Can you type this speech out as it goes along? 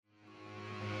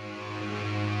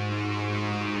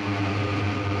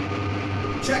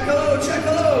Check hello.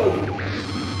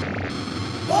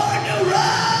 Born to roll!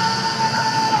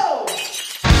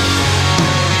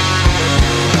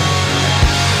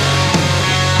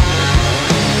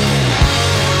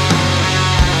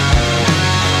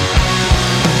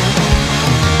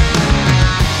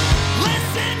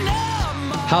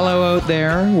 Hello out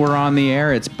there. We're on the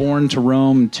air. It's Born to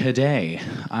Roam today.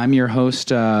 I'm your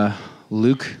host,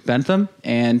 Luke Bentham,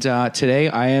 and today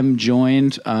I am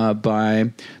joined by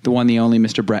the one, the only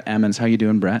Mr. Brett Emmons. How you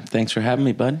doing, Brett? Thanks for having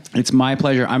me, bud. It's my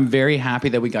pleasure. I'm very happy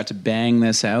that we got to bang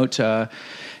this out,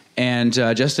 and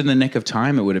just in the nick of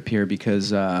time, it would appear,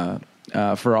 because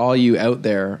for all you out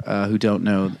there who don't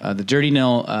know, the Dirty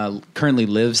Nil currently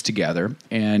lives together,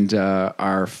 and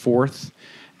our fourth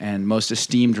and most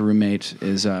esteemed roommate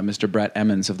is Mr. Brett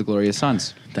Emmons of the Glorious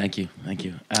Sons. Thank you.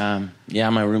 Yeah,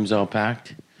 my room's all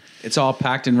packed. It's all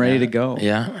packed and ready to go.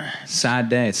 Yeah. Sad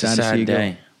day. Sad to see Sad you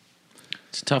day. go.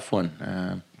 It's a tough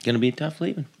one. Gonna be tough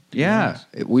leaving. Yeah,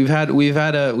 we've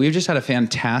just had a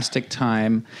fantastic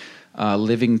time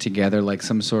living together, like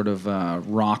some sort of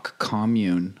rock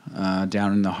commune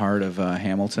down in the heart of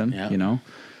Hamilton. Yeah. You know,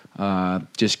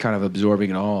 just kind of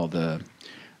absorbing it all, the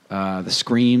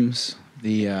screams,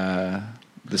 the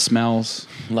smells,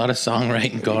 A lot of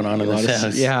songwriting going on in this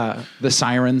house. yeah, the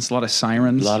sirens, a lot of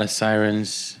sirens, A lot of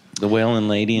sirens. The wailing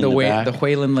lady in the back. The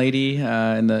wailing lady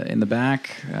in the back,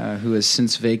 who has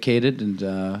since vacated and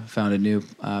found a new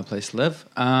place to live.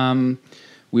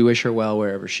 We wish her well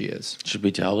wherever she is. Should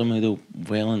we tell them who the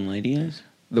wailing lady is?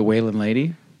 The wailing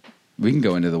lady. We can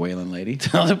go into the wailing lady.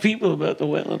 Tell the people about the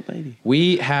wailing lady.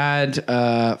 We had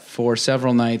for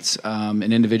several nights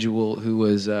an individual who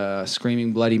was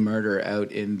screaming bloody murder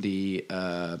out in the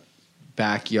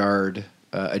backyard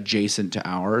adjacent to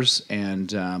ours,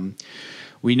 and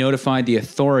we notified the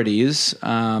authorities.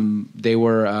 They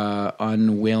were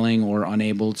unwilling or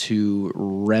unable to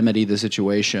remedy the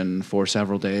situation for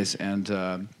several days, and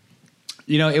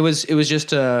it was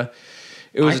just a.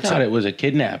 I thought it was a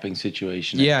kidnapping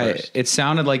situation. Yeah, it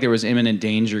sounded like there was imminent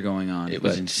danger going on. It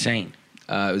was insane.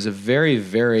 It was a very,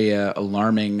 very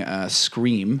alarming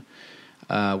scream,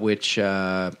 which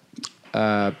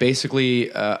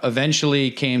basically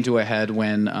eventually came to a head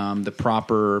when the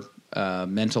proper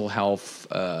mental health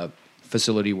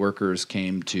facility workers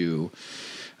came to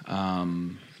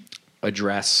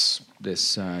address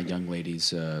this young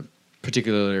lady's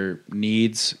particular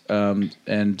needs.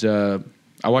 And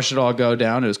I watched it all go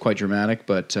down. It was quite dramatic,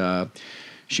 but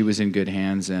she was in good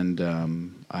hands, and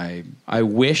I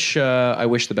wish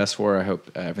the best for her. I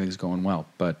hope everything's going well.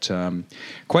 But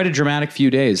quite a dramatic few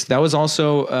days. That was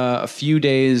also a few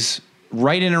days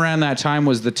right in around that time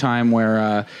was the time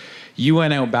where you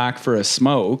went out back for a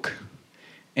smoke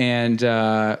and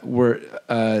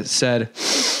said,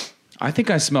 I think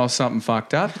I smell something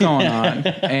fucked up going on.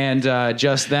 And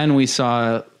just then we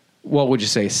saw, what would you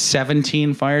say,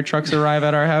 17 fire trucks arrive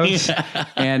at our house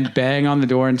and bang on the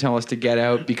door and tell us to get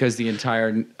out because the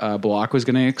entire block was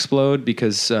going to explode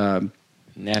because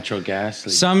natural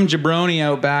gas. Some jabroni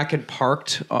out back had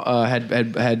parked,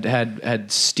 had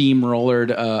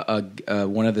steamrollered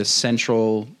one of the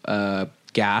central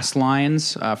gas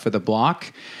lines for the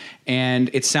block.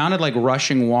 And it sounded like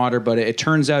rushing water, but it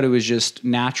turns out it was just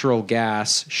natural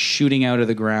gas shooting out of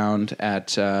the ground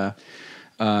at a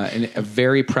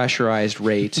very pressurized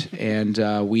rate, and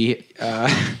we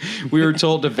were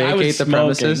told to vacate the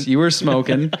premises. You were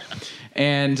smoking,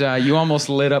 and you almost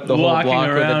lit up the whole block with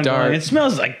a dart. Going, it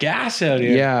smells like gas out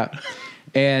here. Yeah,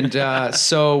 and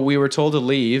so we were told to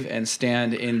leave and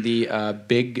stand in the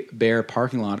Big Bear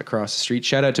parking lot across the street.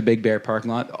 Shout out to Big Bear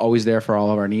parking lot, always there for all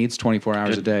of our needs, 24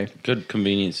 hours a day. Good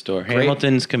convenience store. Great.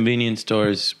 Hamilton's convenience store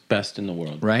is best in the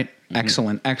world. Right.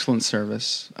 Mm-hmm. Excellent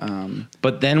service.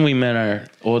 But then we met our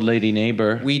old lady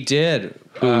neighbor. We did.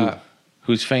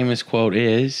 Whose famous quote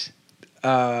is,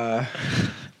 they're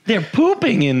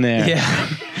pooping in there. Yeah.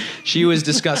 She was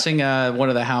discussing one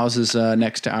of the houses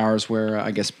next to ours where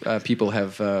I guess people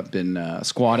have been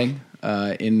squatting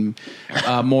in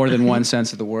more than one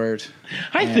sense of the word.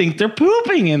 I think they're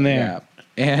pooping in there. Yeah.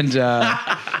 And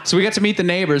so we got to meet the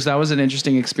neighbors. That was an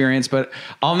interesting experience. But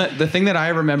the thing that I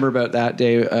remember about that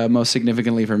day most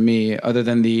significantly for me, other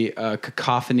than the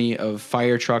cacophony of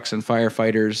fire trucks and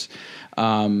firefighters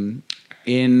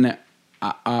in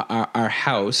our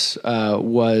house,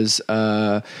 was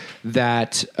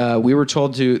that we were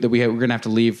told that we were going to have to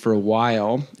leave for a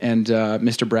while. And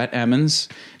Mr. Brett Emmons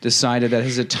decided that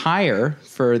his attire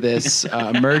for this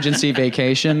emergency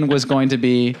vacation was going to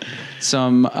be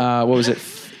some, what was it?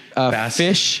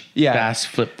 Fish. Yeah. Bass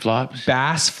flip-flops.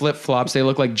 Bass flip-flops. They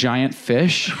look like giant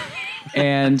fish.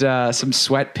 And some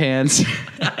sweatpants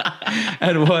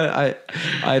And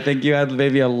I think you had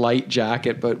maybe a light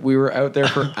jacket, but we were out there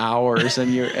for hours,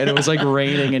 and it was like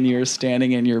raining, and you were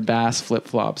standing in your Bass flip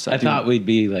flops. I thought we'd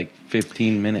be like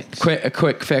 15 minutes. A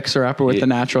quick fixer upper with the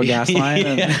natural gas line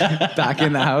and back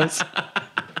in the house.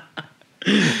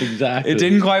 Exactly. It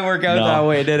didn't quite work out No. that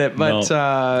way, did it? But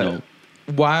No.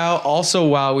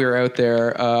 while we were out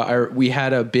there, we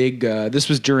had a big. This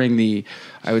was during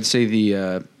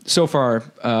so far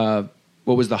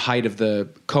what was the height of the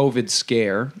COVID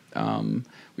scare,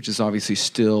 which is obviously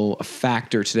still a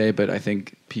factor today, but I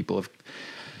think people have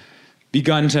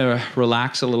begun to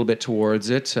relax a little bit towards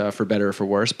it, for better or for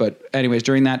worse. But anyways,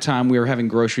 during that time, we were having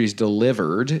groceries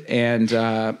delivered,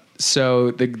 and so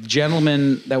the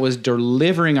gentleman that was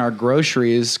delivering our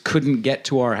groceries couldn't get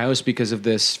to our house because of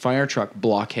this fire truck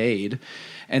blockade.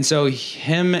 And so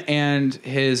him and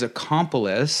his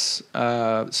accomplice /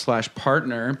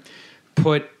 partner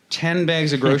put 10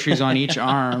 bags of groceries on each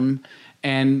arm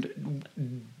and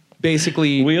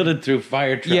basically Wielded through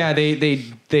fire trucks. yeah,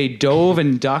 they dove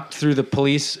and ducked through the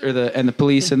police the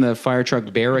police and the fire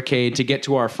truck barricade to get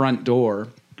to our front door.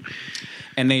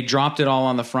 And they dropped it all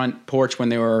on the front porch when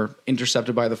they were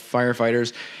intercepted by the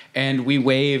firefighters. And we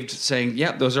waved saying,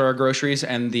 "Yep, those are our groceries."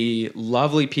 And the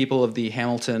lovely people of the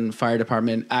Hamilton Fire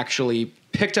Department actually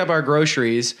picked up our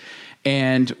groceries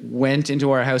and went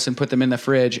into our house and put them in the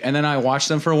fridge. And then I watched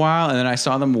them for a while, and then I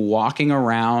saw them walking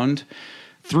around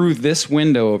through this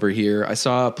window over here. I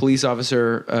saw a police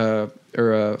officer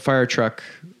or a fire truck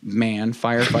man,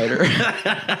 firefighter.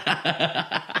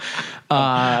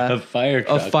 A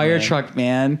fire truck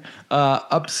man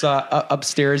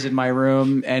upstairs in my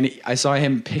room, and I saw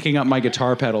him picking up my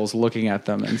guitar pedals, looking at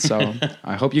them. And so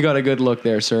I hope you got a good look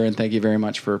there, sir, and thank you very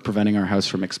much for preventing our house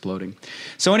from exploding.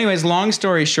 So anyways, long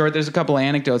story short, there's a couple of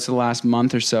anecdotes of the last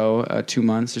month or so, 2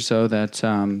 months or so, that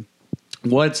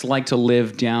what it's like to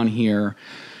live down here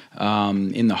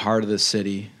in the heart of the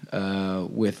city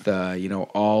with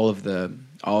all of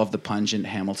the pungent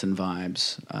Hamilton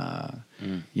vibes,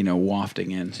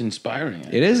 wafting in. It's inspiring.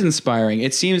 It is inspiring.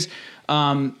 It seems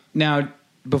now.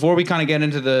 Before we kind of get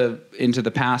into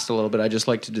the past a little bit, I'd just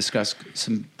like to discuss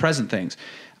some present things.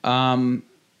 I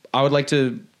would like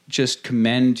to just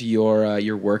commend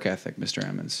your work ethic, Mr.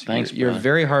 Emmons. Thanks, You're a brother.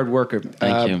 very hard worker.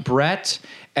 Thank you. Brett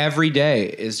every day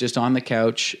is just on the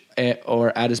couch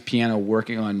or at his piano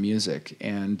working on music,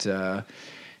 and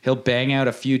he'll bang out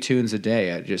a few tunes a day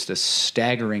at just a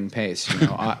staggering pace.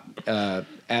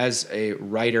 As a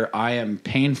writer, I am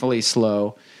painfully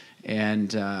slow, and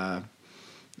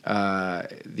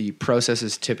the process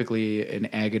is typically an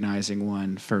agonizing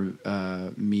one for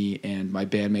me and my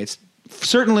bandmates.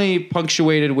 Certainly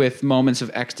punctuated with moments of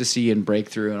ecstasy and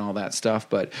breakthrough and all that stuff,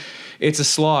 but it's a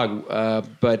slog.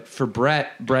 But for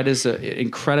Brett is an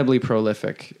incredibly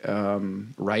prolific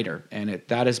writer, and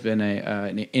that has been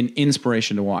an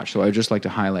inspiration to watch. So I would just like to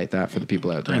highlight that for the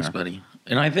people out there. Thanks, buddy.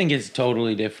 And I think it's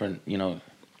totally different,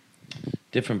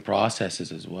 different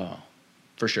processes as well.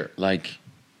 For sure. Like,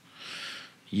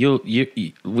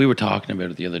 we were talking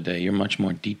about it the other day. You're a much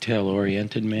more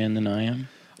detail-oriented man than I am,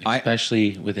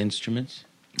 especially with instruments.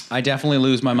 I definitely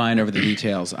lose my mind over the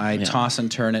details. I toss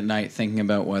and turn at night thinking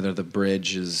about whether the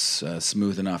bridge is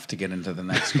smooth enough to get into the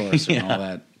next chorus and all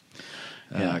that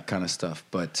kind of stuff.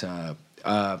 But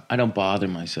I don't bother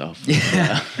myself.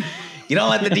 you don't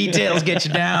let the details get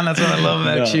you down. That's what I love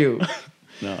about you.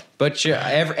 No. But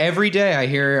every day I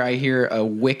hear a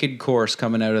wicked chorus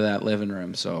coming out of that living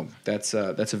room. So that's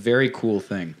a very cool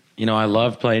thing. I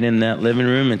love playing in that living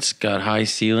room. It's got high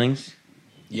ceilings.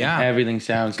 Yeah, Everything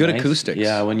sounds good nice. acoustics.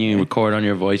 Yeah, when you record on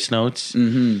your voice notes,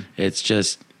 it's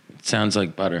just it sounds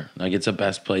like butter. Like, it's the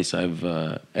best place I've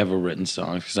ever written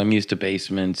songs, because I'm used to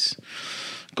basements,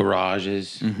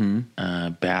 garages,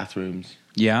 bathrooms.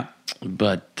 Yeah,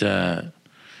 But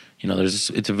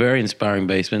it's a very inspiring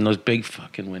basement. And those big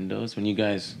fucking windows. When you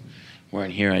guys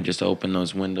weren't here, I just opened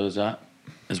those windows up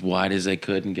as wide as they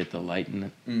could and get the light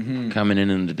coming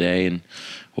in the day, and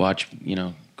watch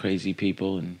crazy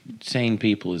people and sane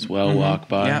people as well walk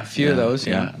by. Yeah, a few of those.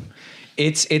 Yeah,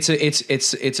 it's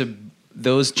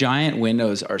those giant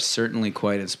windows are certainly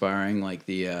quite inspiring. Like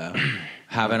the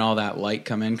having all that light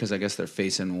come in, because I guess they're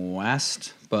facing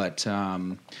west, but.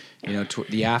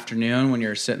 The afternoon when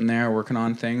you're sitting there working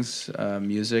on things,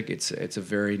 music, it's a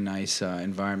very nice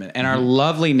environment. And our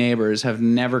lovely neighbors have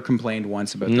never complained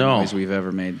once about the noise we've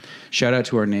ever made. Shout out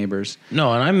to our neighbors.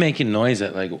 No, and I'm making noise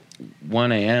at like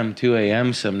 1 a.m., 2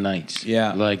 a.m. some nights.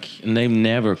 Yeah. And they've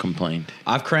never complained.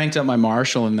 I've cranked up my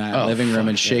Marshall in that living room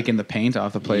and shaken the paint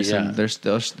off the place, and they're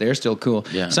still cool.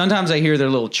 Yeah. Sometimes I hear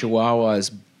their little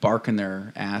chihuahuas barking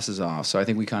their asses off, so I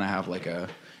think we kind of have like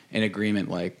an agreement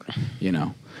like, you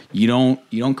know, you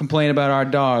don't complain about our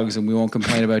dogs, and we won't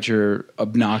complain about your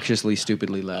obnoxiously,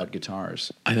 stupidly loud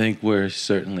guitars. I think we're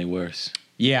certainly worse.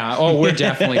 Yeah. Oh, we're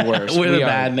definitely worse. We're we the are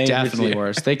bad neighbors definitely here.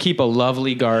 worse. They keep a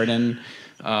lovely garden,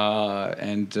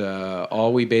 and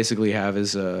all we basically have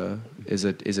is a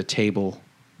table.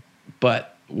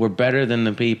 But we're better than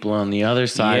the people on the other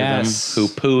side Yes. of them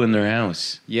who poo in their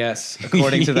house. Yes,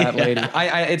 according to that Yeah. lady.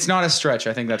 It's not a stretch.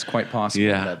 I think that's quite possible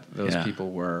Yeah, that those yeah.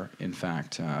 people were, in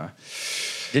fact,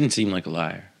 Didn't seem like a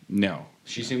liar. no.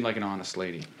 She seemed like an honest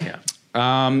lady. Yeah.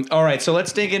 All right, so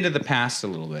let's dig into the past a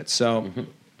little bit. So,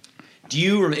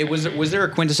 was there a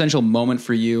quintessential moment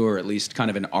for you, or at least kind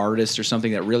of an artist or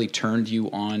something that really turned you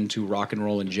on to rock and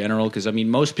roll in general? Because I mean,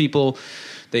 most people,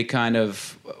 they kind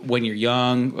of, when you're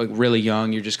young, like really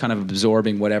young, you're just kind of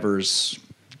absorbing whatever's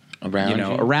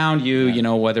around you. Yeah. You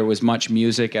know, whether it was much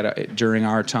music during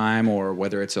our time, or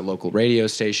whether it's a local radio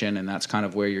station, and that's kind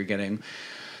of where you're getting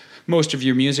most of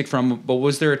your music from. But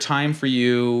was there a time for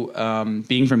you,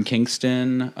 being from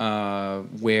Kingston,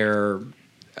 where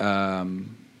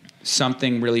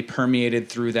something really permeated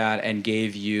through that and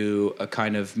gave you a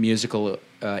kind of musical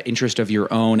interest of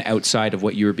your own outside of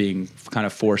what you were being kind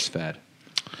of force-fed?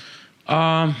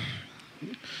 Not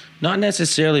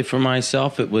necessarily for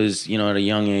myself. It was, at a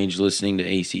young age listening to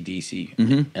AC/DC.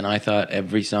 Mm-hmm. And I thought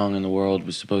every song in the world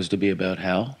was supposed to be about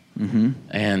hell. Mm-hmm.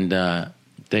 And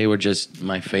they were just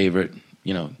my favorite,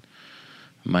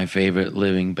 my favorite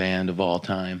living band of all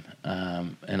time.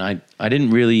 And I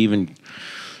didn't really even,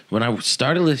 when I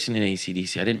started listening to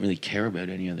AC/DC, I didn't really care about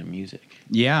any other music.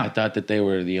 Yeah. I thought that they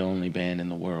were the only band in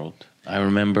the world. I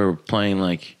remember playing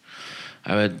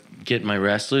I would get my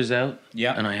wrestlers out,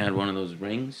 Yeah. and I had one of those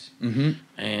rings. Mm-hmm.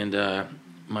 And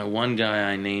my one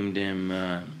guy, I named him,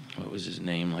 what was his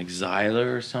name, like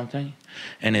Zyler or something.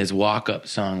 And his walk-up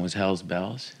song was Hell's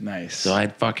Bells. Nice. So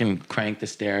I'd fucking crank the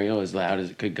stereo as loud as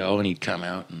it could go, and he'd come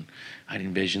out, and I'd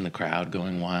envision the crowd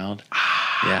going wild.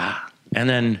 Yeah. And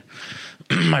then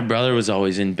my brother was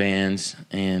always in bands,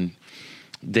 and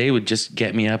they would just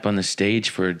get me up on the stage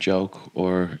for a joke,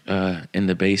 or in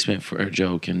the basement for a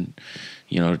joke, and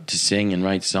to sing and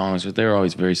write songs. But they were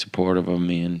always very supportive of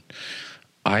me, and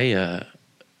I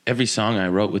every song I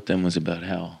wrote with them was about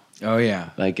hell. Oh, yeah.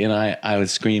 And I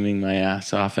was screaming my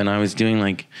ass off, and I was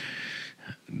doing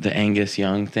the Angus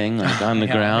Young thing, on the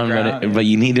Yeah, ground, on the ground, but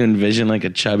you need to envision a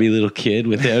chubby little kid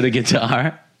without a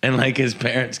guitar, and his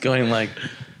parents going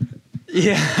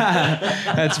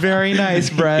Yeah. That's very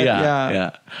nice, Brett. yeah.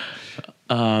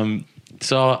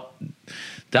 So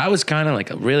that was kind of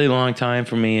a really long time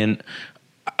for me, and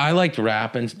I liked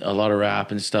rapping, a lot of rap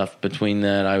and stuff. Between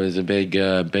that, I was a big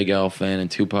L fan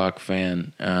and Tupac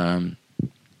fan.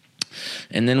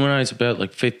 And then when I was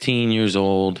about 15 years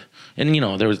old, and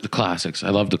there was the classics. I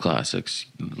loved the classics,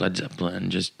 Led Zeppelin,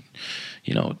 just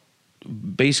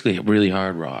basically really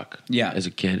hard rock. Yeah. As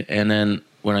a kid, and then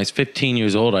when I was 15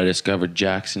 years old, I discovered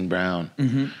Jackson Browne,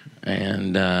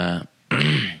 and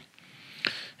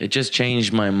it just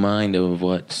changed my mind of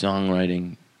what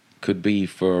songwriting could be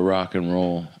for a rock and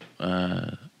roller.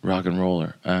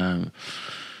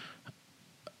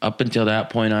 Up until that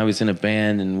point, I was in a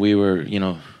band, and we were,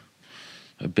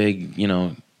 a big,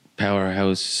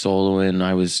 powerhouse soloing.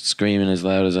 I was screaming as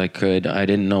loud as I could. I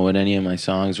didn't know what any of my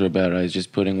songs were about. I was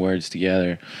just putting words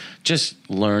together, just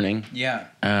learning. Yeah.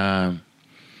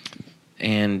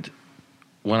 And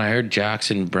when I heard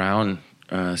Jackson Browne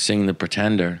sing The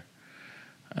Pretender,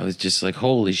 I was just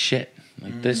holy shit.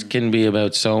 This can be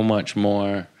about so much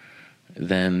more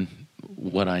than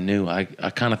what I knew. I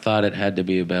kind of thought it had to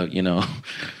be about,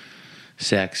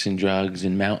 sex and drugs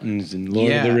and mountains and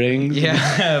Lord of the Rings.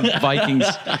 Yeah, Vikings.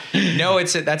 No,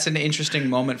 that's an interesting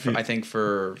moment for I think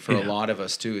for a lot of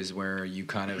us too, is where you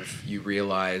you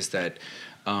realize that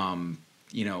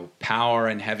power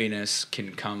and heaviness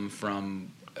can come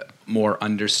from more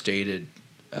understated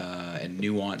and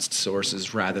nuanced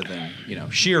sources rather than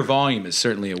sheer volume is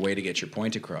certainly a way to get your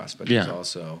point across, but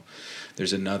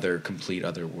there's another complete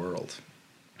other world.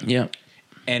 Yeah.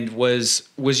 And was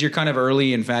your kind of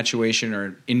early infatuation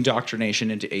or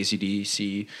indoctrination into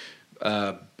AC/DC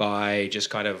by just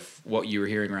kind of what you were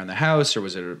hearing around the house, or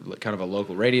was it kind of a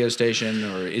local radio station,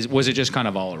 or was it just kind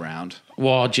of all around?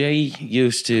 Well, Jay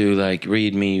used to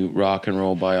read me rock and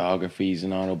roll biographies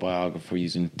and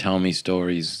autobiographies and tell me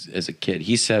stories as a kid.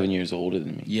 He's 7 years older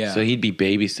than me. Yeah. So he'd be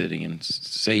babysitting and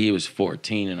say he was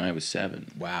 14 and I was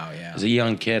 7. Wow, yeah. As a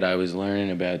young kid, I was learning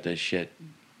about this shit,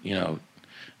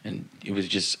 and it was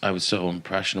just, I was so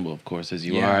impressionable, of course, as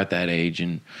you are at that age.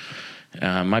 And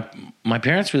my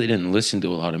parents really didn't listen to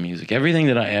a lot of music. Everything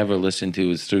that I ever listened to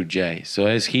was through Jay. So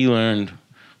as he learned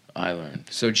I learned.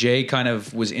 So Jay kind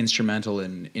of was instrumental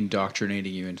in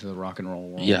indoctrinating you into the rock and roll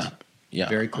world. Yeah.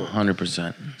 Very cool.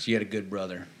 100%. So you had a good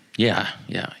brother. Yeah.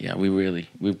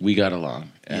 We got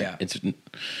along. Yeah. It's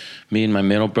me and my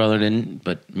middle brother didn't,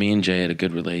 but me and Jay had a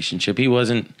good relationship. He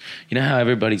wasn't, you know how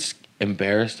everybody's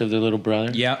embarrassed of their little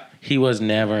brother? Yeah. He was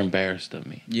never embarrassed of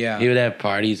me. Yeah. He would have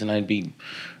parties and I'd be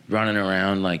running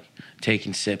around like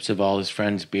taking sips of all his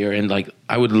friends' beer, and like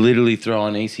I would literally throw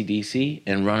on AC/DC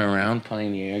and run around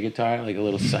playing the air guitar like a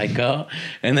little psycho,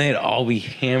 and they'd all be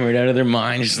hammered out of their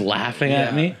mind just laughing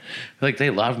at me. Like they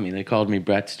loved me. They called me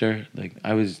Brettster. Like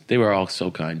they were all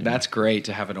so kind to me. That's great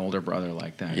to have an older brother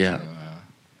like that. Yeah.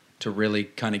 To really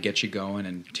kind of get you going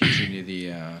and teaching you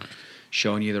the,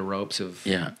 showing you the ropes of.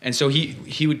 Yeah. And so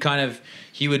he would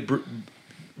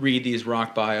read these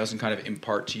rock bios and kind of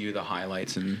impart to you the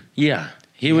highlights and. Yeah.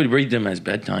 He would read them as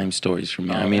bedtime stories for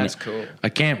me. Oh, I mean, that's cool. I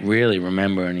can't really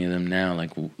remember any of them now, like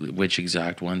which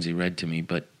exact ones he read to me,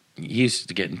 but he used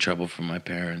to get in trouble from my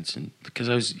parents, and because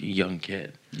I was a young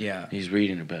kid. Yeah. He's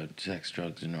reading about sex,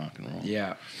 drugs, and rock and roll.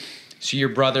 Yeah. So your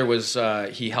brother was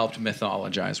he helped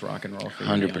mythologize rock and roll for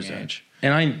you at a young 100%. age.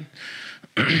 And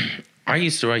I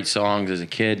used to write songs as a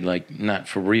kid, like not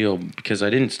for real, because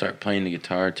I didn't start playing the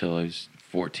guitar till I was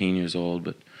 14 years old,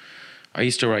 but I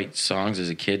used to write songs as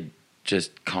a kid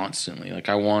just constantly. Like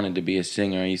I wanted to be a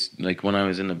singer. Like when I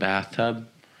was in the bathtub,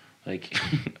 like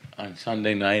on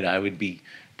Sunday night, I would be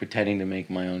pretending to make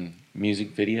my own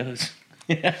music videos.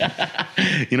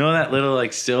 You know that little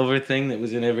like silver thing that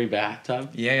was in every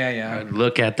bathtub? Yeah. I would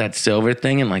look at that silver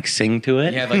thing and like sing to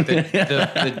it. Yeah, like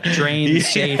the drain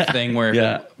safe thing where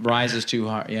if it rises too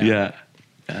hard. Yeah.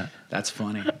 That's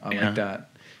funny. I like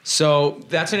that. So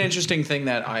that's an interesting thing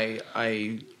that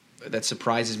that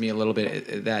surprises me a little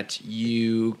bit, that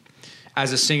you,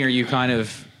 as a singer, you kind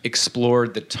of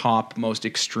explored the top, most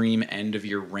extreme end of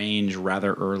your range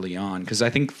rather early on. Because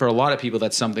I think for a lot of people,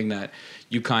 that's something that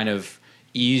you kind of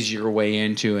ease your way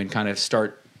into and kind of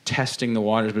start testing the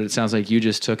waters. But it sounds like you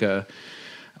just took a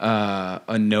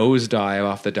nosedive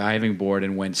off the diving board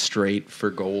and went straight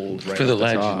for gold right for the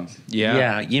legends. Top.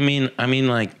 Yeah. I mean,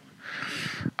 like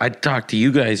I talked to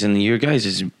you guys, and your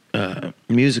guys'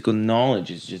 musical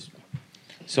knowledge is just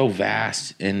so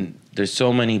vast, and there's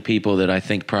so many people that I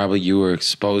think probably you were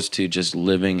exposed to just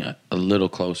living a little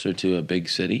closer to a big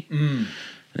city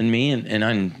than me, and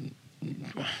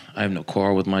I have no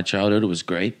quarrel with my childhood. It was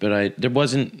great, but there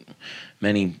wasn't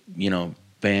many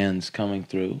bands coming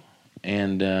through,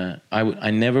 and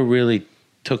I never really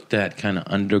took that kind of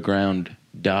underground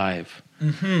dive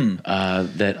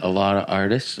that a lot of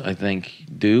artists I think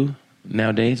do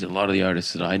nowadays. A lot of the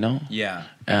artists that I know,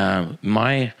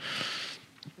 my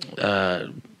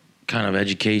kind of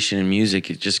education in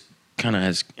music, it just kind of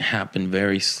has happened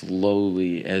very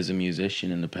slowly as a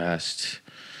musician in the past,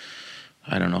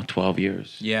 12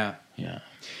 years. Yeah. Yeah.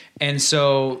 And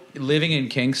so living in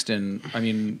Kingston, I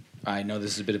mean, I know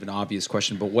this is a bit of an obvious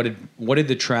question, but what did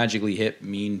the Tragically Hip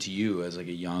mean to you as like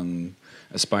a young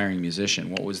aspiring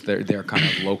musician? What was their kind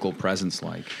of local presence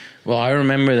like? Well, I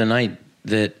remember the night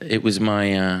that it was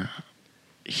my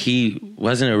he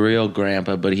wasn't a real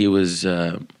grandpa, but he was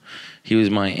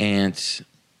my aunt's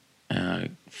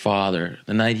father.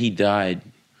 The night he died,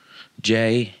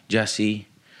 Jesse,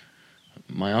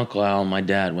 my Uncle Al, and my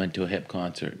dad went to a Hip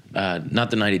concert.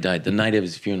 Not the night he died, the night of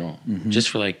his funeral, just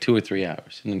for like 2 or 3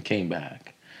 hours, and then came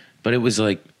back. But it was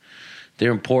like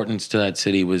their importance to that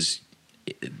city was,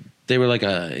 they were like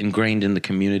ingrained in the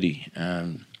community.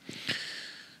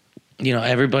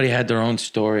 Everybody had their own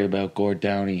story about Gord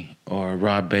Downey or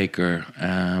Rob Baker,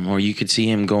 or you could see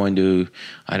him going to,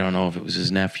 I don't know if it was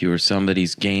his nephew or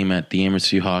somebody's game at the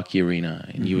Amersfoort Hockey Arena,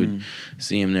 and you would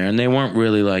see him there. And they weren't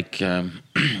really like,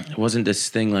 it wasn't this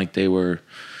thing like they were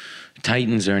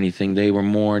titans or anything. They were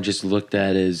more just looked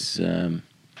at as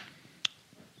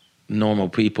normal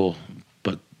people,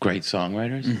 but great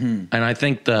songwriters. And I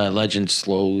think the legend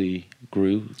slowly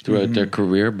grew throughout their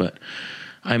career, but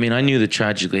I mean, I knew the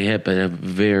Tragically Hip at a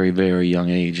very, very young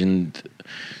age, and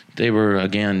they were,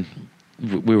 again,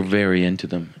 we were very into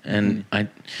them. And I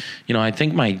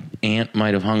think my aunt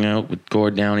might have hung out with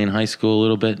Gord Downey in high school a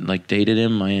little bit, like dated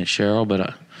him, my Aunt Cheryl,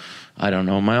 but I don't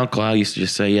know. My Uncle Al used to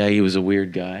just say, he was a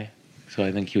weird guy. So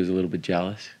I think he was a little bit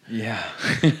jealous. Yeah.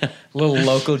 A little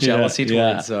local jealousy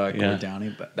towards Gord yeah. Downey,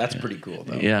 but that's pretty cool,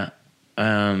 though. Yeah.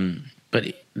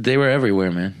 But they were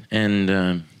everywhere, man.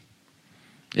 And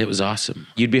it was awesome.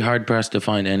 You'd be hard-pressed to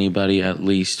find anybody, at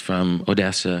least from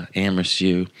Odessa,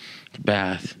 Amersfoort,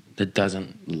 Bath, that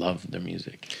doesn't love their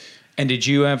music. And did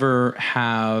you ever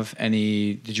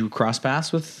did you cross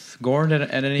paths with Gord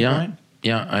at any point?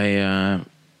 Yeah,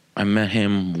 I met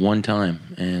him one time,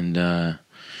 and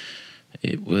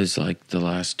it was like the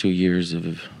last 2 years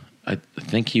of. I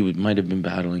think he might have been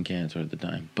battling cancer at the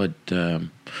time, but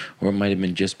or it might have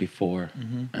been just before.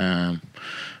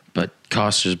 But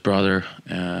Costa's brother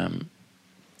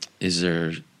is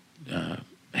their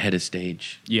head of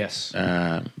stage. Yes.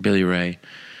 Billy Ray,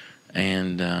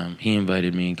 and he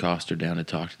invited me and Costa down to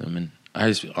talk to them, and I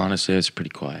was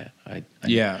pretty quiet. I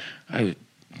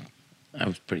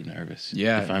was pretty nervous.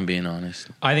 Yeah. If I'm being honest.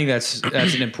 I think that's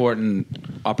an important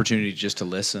opportunity just to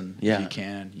listen if Yeah. you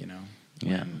can, you know.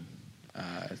 Yeah.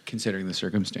 Considering the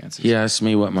circumstances. He asked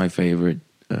me what my favorite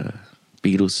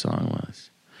Beatles song was,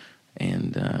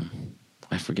 and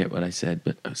I forget what I said,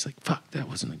 but I was like, "Fuck, that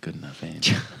wasn't a good enough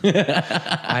answer."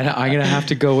 I'm gonna have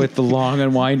to go with The Long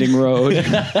and Winding Road.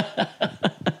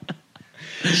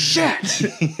 Shit.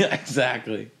 Yeah,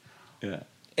 exactly. Yeah.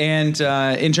 And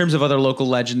in terms of other local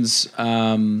legends,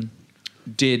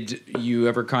 did you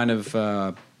ever kind of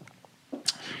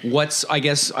I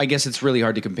guess it's really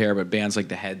hard to compare, but bands like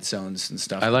the Headstones and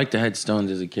stuff. I liked the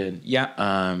Headstones as a kid.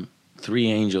 Yeah.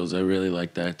 Three Angels, I really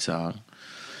liked that song.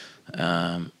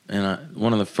 And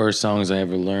one of the first songs I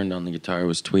ever learned on the guitar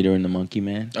was Tweeter and the Monkey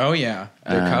Man. Oh yeah,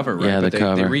 their cover, right? Yeah, but the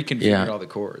cover. They reconfigured all the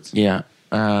chords. Yeah.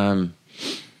 I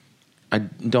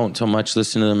don't so much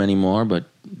listen to them anymore, but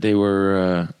they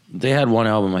were they had one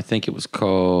album, I think it was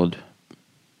called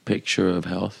Picture of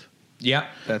Health. Yeah,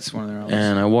 that's one of their albums.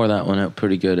 And I wore that one out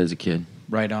pretty good as a kid.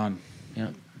 Right on. Yeah.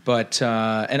 But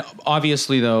and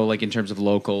obviously though, like in terms of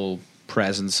local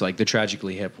presence, like the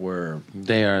Tragically Hip were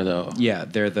They are though. yeah,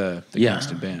 they're the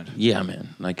Kingston band. Yeah, man.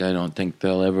 Like I don't think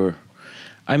they'll ever.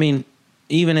 I mean,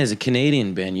 even as a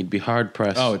Canadian band, you'd be hard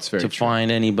pressed It's very to true.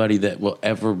 find anybody that will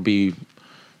ever be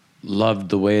loved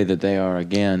the way that they are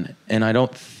again. And I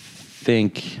don't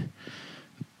think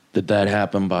that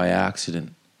happened by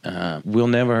accident. We'll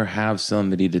never have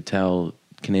somebody to tell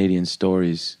Canadian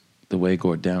stories the way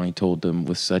Gord Downie told them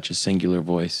with such a singular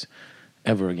voice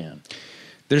ever again.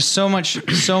 There's so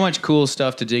much cool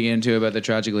stuff to dig into about the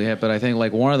Tragically Hip, but I think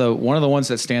like one of the ones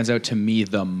that stands out to me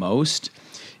the most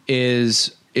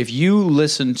is if you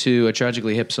listen to a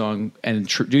Tragically Hip song and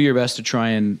do your best to try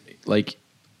and like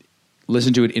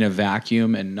listen to it in a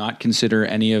vacuum and not consider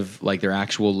any of like their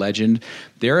actual legend,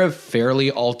 they're a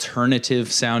fairly alternative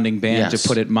sounding band, Yes. to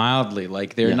put it mildly.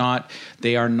 Like they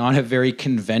are not a very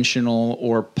conventional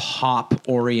or pop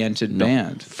oriented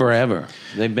band. Forever.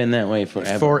 They've been that way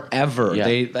forever. Yeah.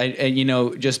 And you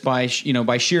know, just by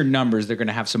sheer numbers, they're going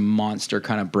to have some monster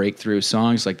kind of breakthrough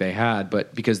songs like they had,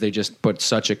 but because they just put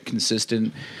such a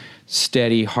consistent,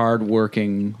 steady,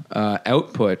 hardworking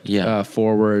output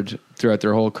forward throughout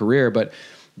their whole career. But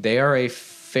they are a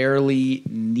fairly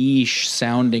niche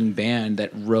sounding band that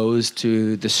rose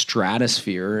to the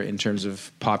stratosphere in terms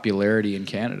of popularity in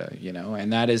Canada, you know,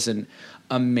 and that is an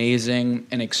amazing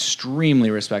and extremely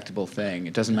respectable thing.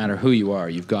 It doesn't matter who you are,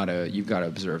 you've got to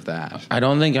observe that. I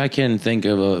don't think I can think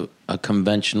of a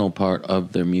conventional part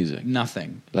of their music.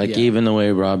 Nothing. Like even the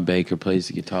way Rob Baker plays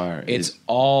the guitar. It's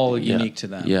all unique to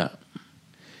them. Yeah.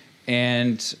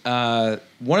 And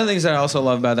one of the things that I also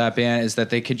love about that band is that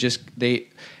they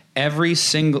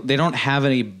don't have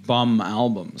any bum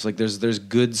albums. Like there's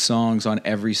good songs on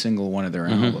every single one of their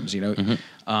albums, you know.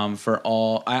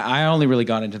 I only really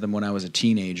got into them when I was a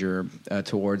teenager,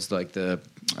 towards like the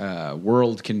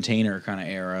World Container kind of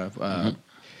era.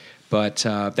 But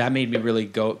that made me really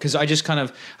go, because I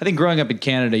think growing up in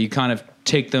Canada, you kind of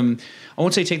take them, I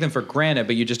won't say take them for granted,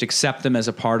 but you just accept them as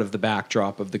a part of the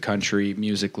backdrop of the country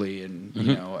musically. And,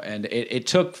 you know, and it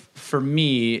took for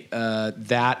me,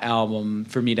 that album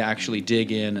for me to actually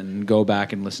dig in and go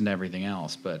back and listen to everything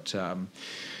else. But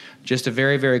just a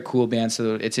very, very cool band.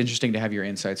 So it's interesting to have your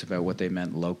insights about what they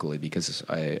meant locally, because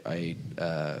they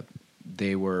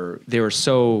were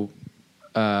so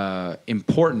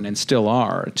important and still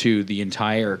are to the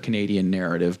entire Canadian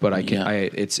narrative. But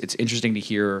it's interesting to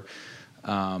hear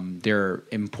their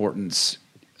importance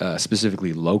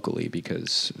specifically locally,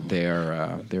 because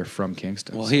they're from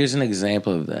Kingston. Well, here's an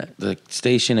example of that. The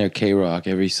station at K-Rock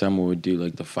every summer would do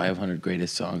like the 500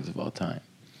 greatest songs of all time.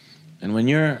 And when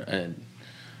you're a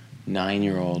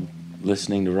 9-year-old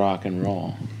listening to rock and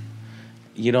roll,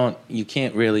 you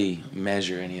can't really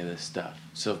measure any of this stuff.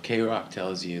 So if K-Rock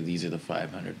tells you these are the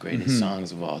 500 greatest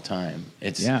songs of all time,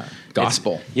 it's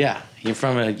gospel.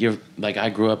 You're like, I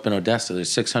grew up in Odessa.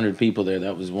 There's 600 people there.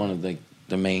 That was one of the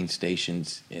main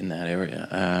stations in that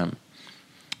area.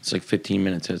 It's like 15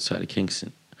 minutes outside of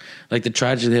Kingston. Like the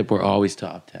Tragically Hip were always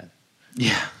top 10.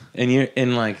 Yeah. And you're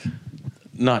in like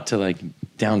not to like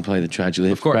downplay the Tragically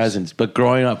Hip course. presence, but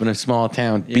growing up in a small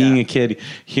town, being a kid,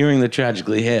 hearing the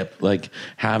Tragically Hip, like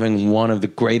having one of the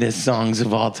greatest songs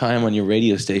of all time on your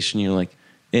radio station, you're like,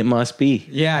 it must be.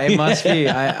 Yeah, it must be.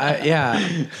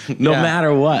 Yeah. No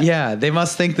matter what. Yeah, they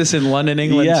must think this in London,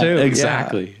 England Yeah, too.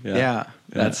 exactly. Yeah. Yeah.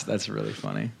 That's really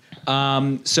funny.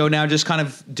 So now just kind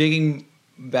of digging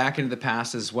back into the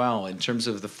past as well, in terms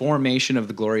of the formation of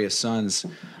the Glorious Sons,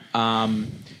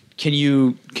 can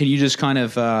you just kind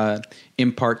of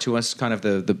impart to us kind of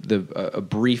a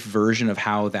brief version of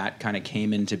how that kind of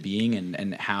came into being,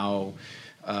 and how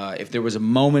if there was a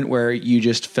moment where you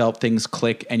just felt things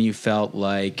click and you felt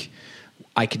like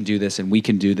I can do this and we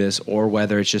can do this, or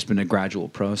whether it's just been a gradual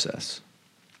process?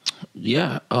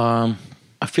 Yeah, I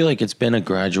feel like it's been a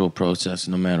gradual process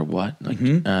no matter what. Like,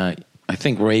 I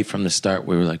think right from the start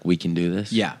we were like, we can do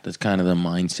this. Yeah. That's kind of the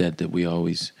mindset that we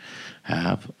always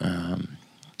have.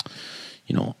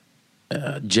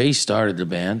 Jay started the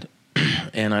band,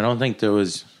 and I don't think there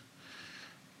was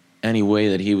any way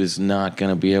that he was not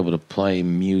going to be able to play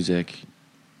music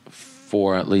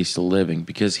for at least a living,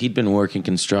 because he'd been working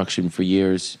construction for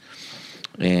years,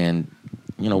 and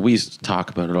we used to talk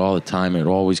about it all the time. It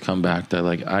would always come back to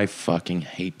like, I fucking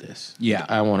hate this. Yeah.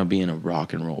 I want to be in a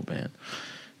rock and roll band.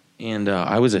 And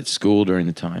I was at school during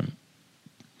the time.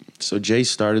 So Jay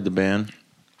started the band,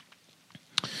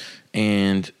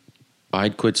 and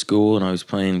I'd quit school and I was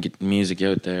playing music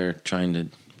out there, trying to...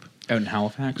 Out in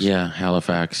Halifax? Yeah,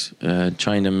 Halifax.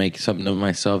 Trying to make something of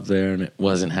myself there, and it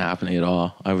wasn't happening at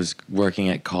all. I was working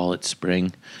at Collett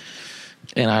Spring,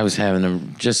 and I was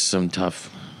having just some tough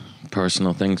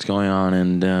personal things going on,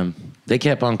 and they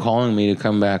kept on calling me to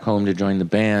come back home to join the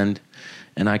band,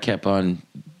 and I kept on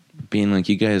being like,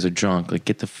 "You guys are drunk. Like,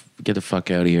 get the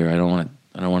fuck out of here. I don't want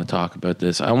to talk about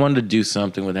this." I wanted to do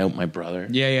something without my brother.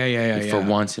 Yeah. For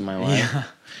once in my life.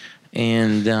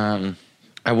 And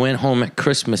I went home at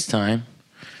Christmas time,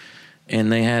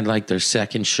 and they had like their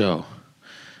second show,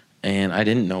 and I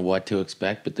didn't know what to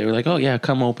expect, but they were like, "Oh yeah,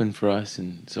 come open for us."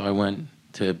 And so I went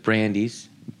to Brandy's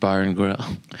Bar and Grill.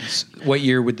 What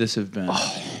year would this have been?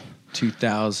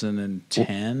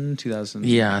 2010, 2011?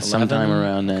 Yeah, sometime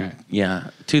around then. Okay. Yeah,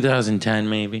 2010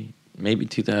 maybe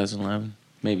 2011,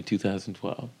 maybe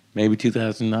 2012, maybe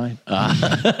 2009.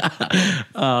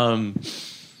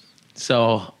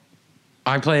 So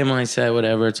I play my set,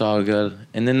 whatever, it's all good.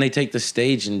 And then they take the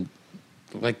stage, and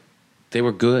like, they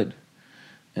were good.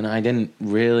 And I didn't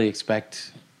really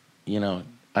expect,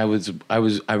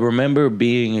 I remember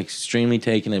being extremely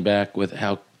taken aback with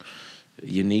how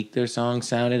unique their songs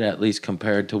sounded, at least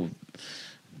compared to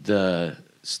the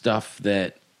stuff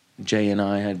that Jay and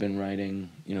I had been writing,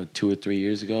 2 or 3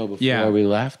 years ago before we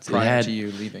left. Prior to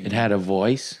you leaving. It had a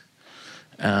voice.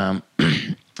 And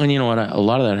you know what? A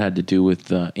lot of that had to do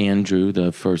with Andrew,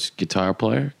 the first guitar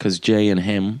player, because Jay and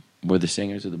him were the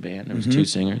singers of the band. There was 2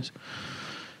 singers.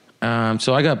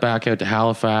 So I got back out to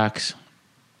Halifax.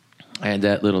 I had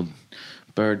that little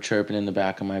bird chirping in the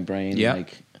back of my brain. Yep.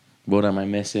 Like, what am I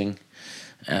missing?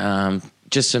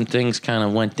 Just some things kind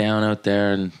of went down out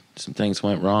there, and some things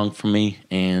went wrong for me.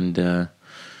 And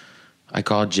I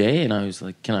called Jay, and I was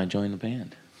like, "Can I join the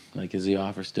band? Like, is the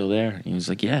offer still there?" And he was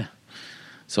like, "Yeah."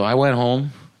 So I went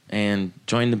home and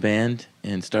joined the band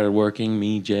and started working.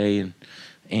 Me, Jay, and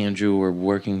Andrew were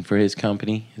working for his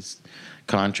company, his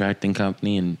contracting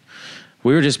company, and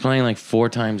we were just playing like 4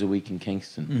 times a week in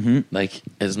Kingston, like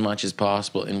as much as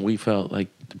possible, and we felt like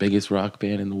the biggest rock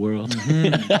band in the world.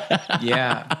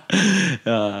 Yeah.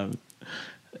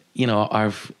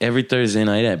 Every Thursday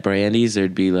night at Brandy's,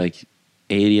 there'd be like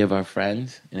 80 of our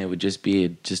friends, and it would just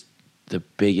be just the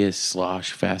biggest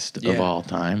slosh fest of all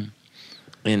time.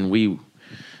 And we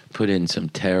put in some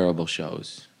terrible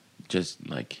shows, just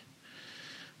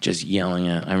yelling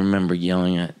at. I remember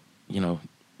yelling at,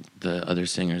 the other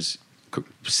singer's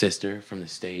sister from the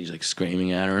stage, like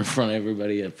screaming at her in front of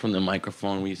everybody from the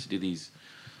microphone. We used to do these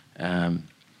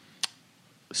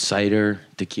cider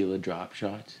tequila drop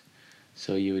shots.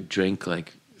 So you would drink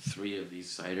like 3 of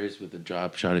these ciders with a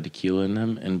drop shot of tequila in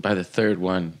them, and by the 3rd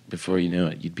one, before you knew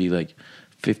it, you'd be like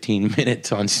 15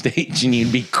 minutes on stage and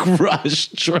you'd be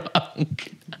crushed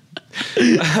drunk.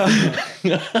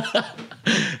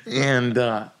 And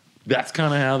that's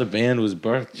kind of how the band was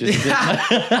birthed. Just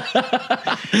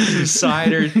Some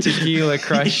cider, tequila,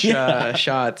 crush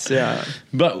shots, yeah.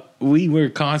 But we were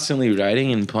constantly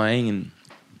writing and playing,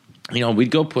 and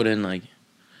we'd go put in like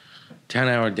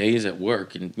 10-hour days at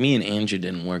work, and me and Andrew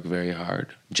didn't work very hard.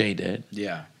 Jay did.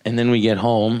 Yeah. And then we get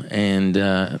home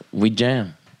and we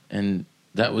jam, and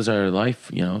that was our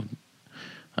life,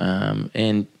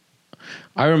 And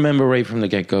I remember right from the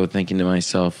get-go thinking to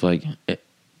myself, like,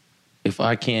 if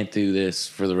I can't do this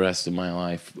for the rest of my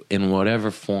life in whatever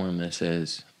form this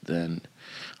is, then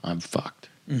I'm fucked.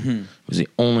 It was the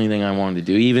only thing I wanted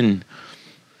to do. Even,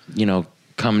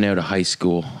 coming out of high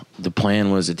school, the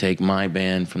plan was to take my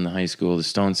band from the high school, the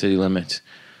Stone City Limits,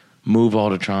 move all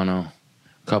to Toronto,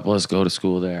 a couple of us go to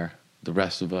school there, the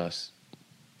rest of us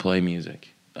play music.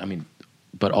 I mean,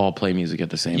 but all play music at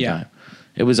the same time.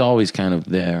 It was always kind of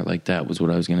there, like that was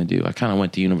what I was going to do. I kind of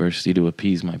went to university to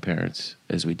appease my parents,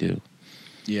 as we do.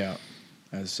 Yeah,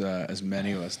 as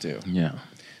many of us do. Yeah.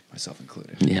 Myself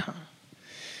included. Yeah.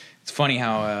 It's funny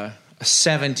how a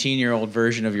 17-year-old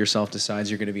version of yourself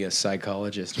decides you're going to be a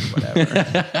psychologist or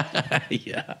whatever.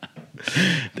 Yeah.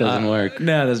 Doesn't work.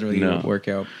 No, it doesn't really work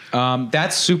out.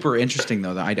 That's super interesting,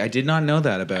 though. I did not know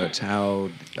that about how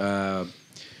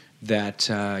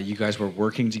you guys were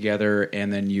working together,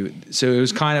 and then so it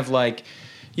was kind of like,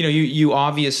 you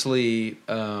obviously,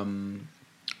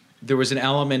 there was an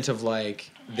element of like,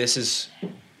 this is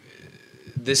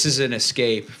an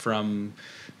escape from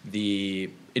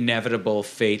the inevitable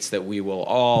fates that we will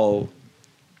all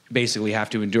basically have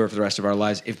to endure for the rest of our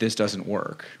lives if this doesn't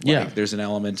work. There's an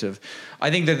element of,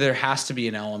 I think that there has to be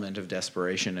an element of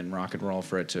desperation in rock and roll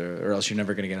for it to, or else you're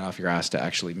never going to get off your ass to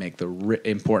actually make the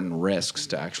important risks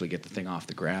to actually get the thing off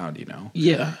the ground,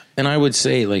 Yeah. And I would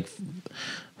say, like,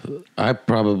 I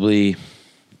probably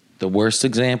the worst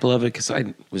example of it, because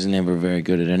I was never very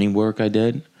good at any work I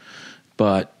did.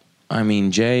 But, I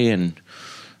mean, Jay and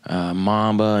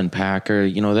Mamba and Packer,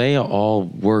 they all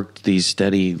worked these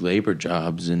steady labor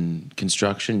jobs and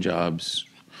construction jobs,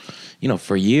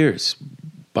 for years.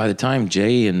 By the time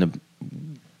Jay and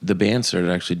the band started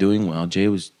actually doing well, Jay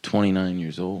was 29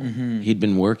 years old. Mm-hmm. He'd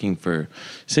been working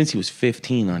since he was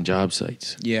 15 on job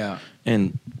sites. Yeah.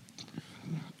 And,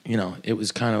 it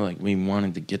was kind of like we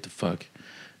wanted to get the fuck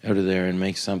out of there and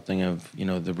make something of,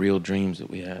 the real dreams that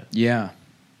we had. Yeah.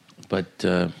 But,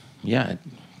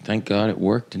 thank God it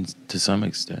worked to some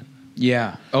extent.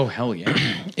 Yeah. Oh, hell yeah.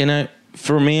 And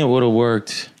for me, it would have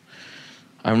worked.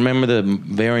 I remember the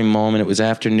very moment. It was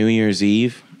after New Year's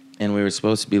Eve, and we were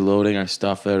supposed to be loading our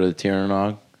stuff out of the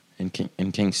Tiranog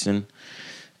in Kingston,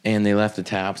 and they left the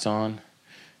taps on,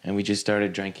 and we just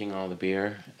started drinking all the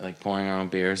beer, like pouring our own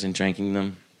beers and drinking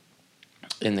them,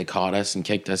 and they caught us and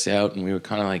kicked us out, and we were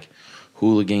kind of like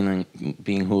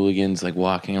being hooligans, like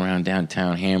walking around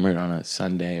downtown hammered on a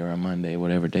Sunday or a Monday,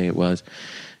 whatever day it was.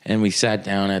 And we sat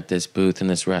down at this booth in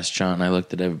this restaurant, and I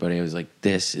looked at everybody. I was like,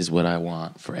 this is what I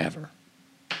want forever.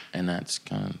 And that's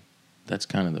kind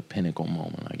of the pinnacle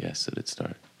moment, I guess, that it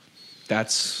started.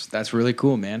 That's really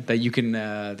cool, man. That you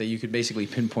could basically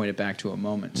pinpoint it back to a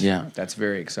moment. Yeah. That's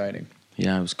very exciting.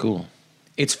 Yeah, it was cool.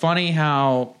 It's funny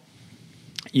how,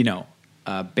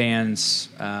 bands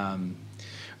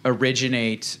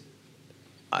originate.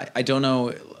 I don't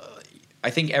know. I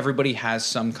think everybody has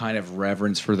some kind of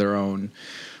reverence for their own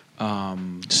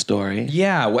story.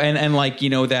 Yeah, and like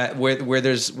that where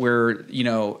there's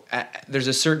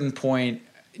a certain point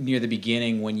near the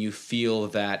beginning when you feel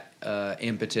that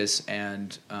impetus,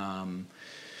 and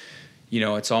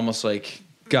it's almost like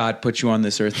God put you on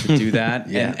this earth to do that.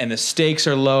 Yeah. and the stakes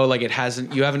are low, like you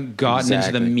haven't gotten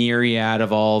into the myriad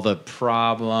of all the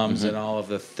problems and all of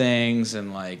the things,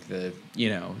 and like the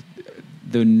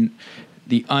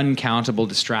uncountable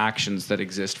distractions that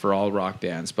exist for all rock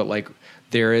bands. But like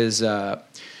there is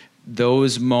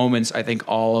those moments, I think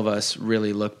all of us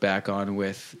really look back on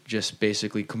with just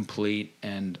basically complete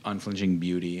and unflinching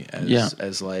beauty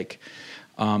as like,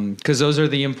 because those are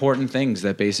the important things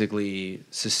that basically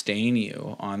sustain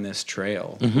you on this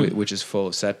trail, which is full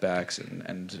of setbacks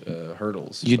and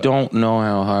hurdles. You don't know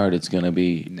how hard it's going to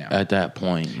be at that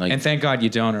point. Like, and thank God you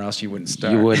don't, or else you wouldn't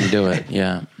start. You wouldn't do it.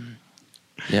 Yeah.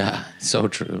 Yeah. So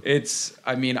true. It's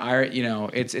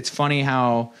funny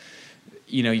how,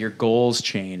 your goals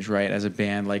change, right? As a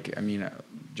band, like,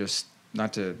 just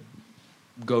not to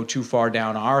go too far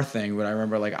down our thing, but I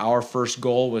remember like our first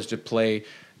goal was to play,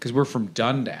 because we're from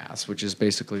Dundas, which is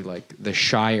basically like the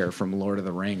Shire from Lord of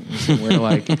the Rings. And we're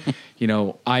like,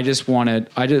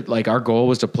 our goal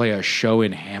was to play a show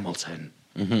in Hamilton.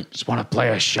 Mm-hmm. Just want to play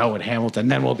a show in Hamilton,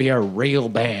 then we'll be a real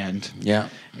band. Yeah.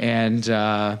 And,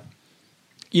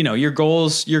 your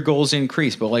goals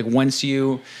increase, but like once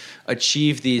you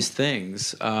achieve these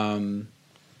things, when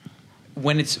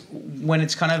it's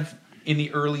kind of in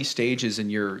the early stages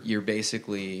and you're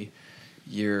basically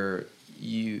you're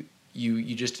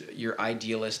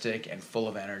idealistic and full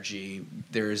of energy.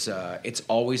 There's it's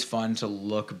always fun to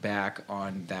look back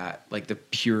on that, like the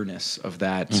pureness of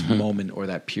that moment or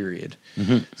that period.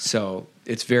 So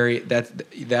it's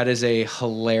that is a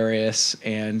hilarious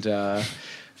and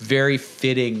very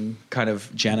fitting kind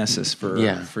of genesis for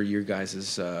Yeah. for your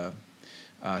guys'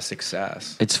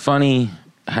 success. It's funny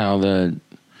how the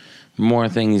more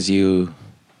things you,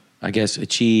 I guess,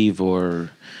 achieve, or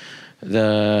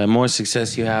the more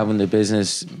success you have in the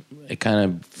business, it kind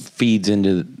of feeds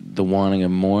into the wanting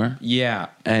of more. Yeah.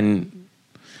 And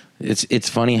it's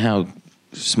funny how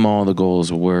small the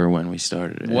goals were when we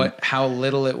started it. How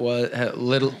little it was,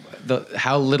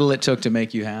 how little it took to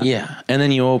make you happy. Yeah. And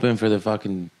then you open for the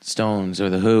fucking Stones or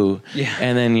the Who. Yeah.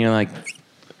 And then you're like,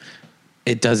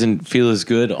 it doesn't feel as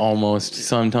good almost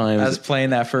sometimes. As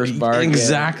playing that first bar. again.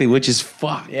 Exactly, which is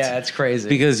fucked. Yeah, it's crazy.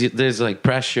 Because there's like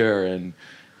pressure and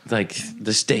like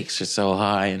the stakes are so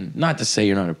high. And not to say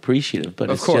you're not appreciative, but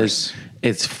Of it's course. just,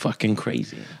 it's fucking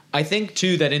crazy. I think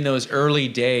too that in those early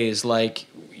days, like,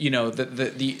 you know,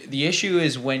 the issue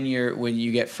is when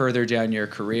you get further down your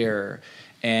career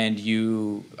and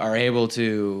you are able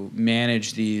to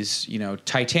manage these, you know,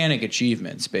 titanic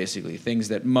achievements, basically things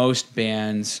that most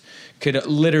bands could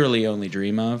literally only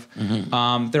dream of.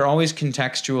 They're always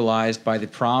contextualized by the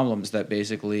problems that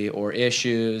basically, or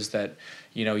issues that,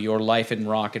 you know, your life in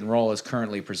rock and roll is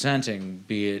currently presenting,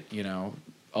 be it, you know,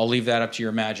 I'll leave that up to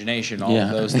your imagination, all of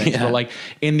those things. Yeah. But like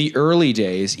in the early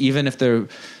days, even if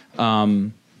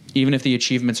the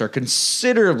achievements are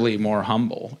considerably more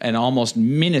humble and almost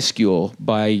minuscule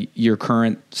by your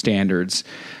current standards,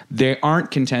 they aren't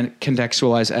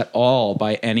contextualized at all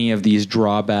by any of these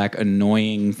drawback,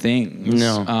 annoying things.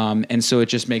 No. And so it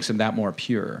just makes them that more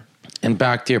pure. And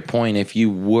back to your point, if you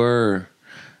were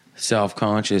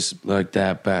self-conscious like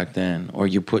that back then, or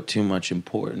you put too much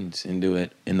importance into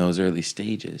it in those early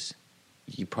stages,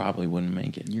 you probably wouldn't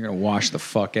make it. You're going to wash the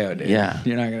fuck out, dude. Yeah.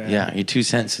 You're not going to. Yeah, you're too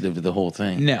sensitive to the whole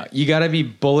thing. No, you got to be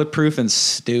bulletproof and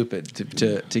stupid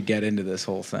to get into this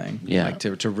whole thing. Yeah. Like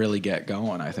to really get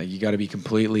going. I think you got to be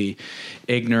completely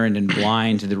ignorant and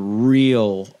blind to the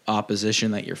real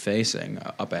opposition that you're facing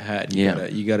up ahead.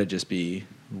 You got to just be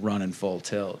running full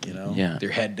tilt, you know? Yeah. With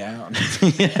your head down.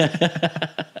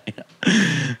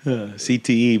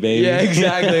 CTE, baby. Yeah,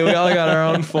 exactly. We all got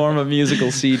our own form of musical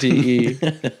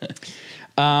CTE.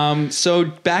 So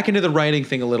back into the writing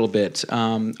thing a little bit.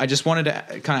 I just wanted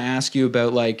to kind of ask you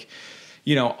about, like,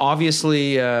 you know,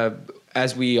 obviously,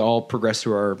 as we all progress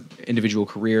through our individual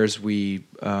careers, we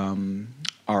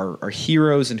our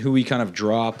heroes and who we kind of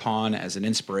draw upon as an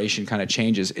inspiration kind of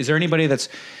changes. Is there anybody that's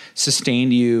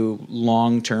sustained you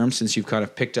long term since you've kind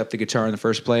of picked up the guitar in the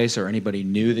first place, or anybody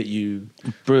new that you?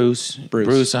 Bruce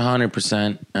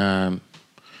 100%.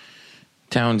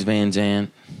 Townes Van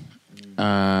Zandt.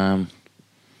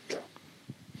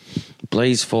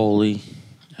 Blaze Foley.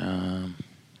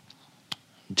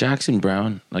 Jackson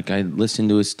Brown. Like, I listen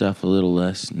to his stuff a little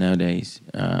less nowadays.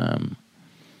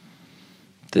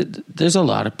 There's a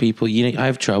lot of people. You know, I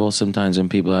have trouble sometimes when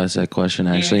people ask that question.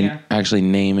 Actually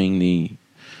naming the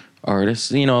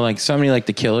artists. You know, like somebody like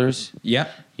the Killers. Yeah.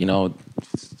 You know,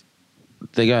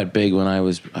 they got big when I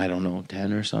was, I don't know,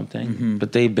 10 or something. Mm-hmm.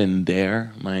 But they've been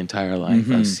there my entire life.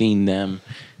 I've seen them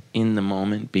in the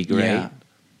moment be great. Yeah.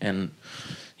 And,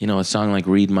 you know, a song like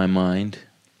Read My Mind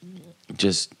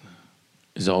just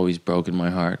has always broken my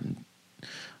heart.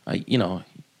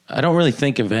 I don't really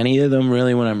think of any of them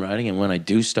really when I'm writing. And when I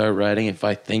do start writing, if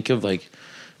I think of like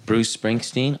Bruce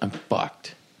Springsteen, I'm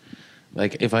fucked.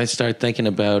 Like if I start thinking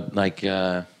about like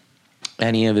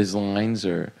any of his lines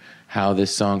or how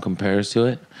this song compares to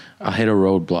it, I'll hit a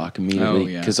roadblock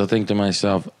immediately because I'll think to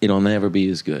myself, it'll never be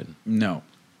as good. No,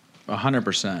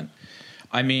 100%.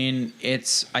 I mean,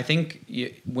 I think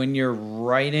when you're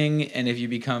writing and if you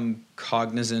become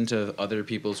cognizant of other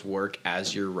people's work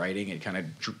as you're writing, it kind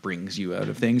of brings you out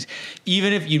of things.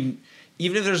 Even if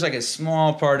there's like a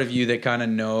small part of you that kind of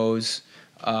knows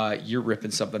you're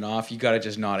ripping something off, you got to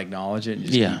just not acknowledge it and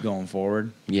just keep going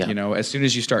forward. Yeah. You know, as soon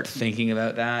as you start thinking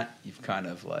about that, you've kind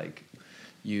of like,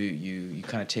 you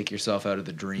kind of take yourself out of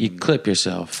the dream. You clip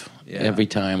yourself every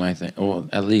time, I think. Well,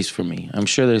 at least for me. I'm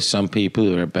sure there's some people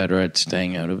who are better at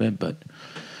staying out of it, but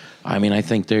I mean, I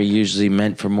think they're usually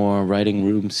meant for more writing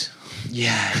rooms.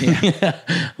 Yeah.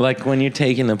 Like when you're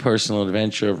taking the personal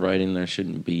adventure of writing, there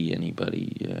shouldn't be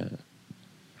anybody,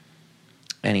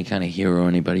 any kind of hero,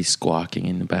 anybody squawking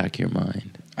in the back of your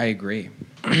mind. I agree.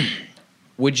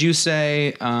 Would you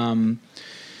say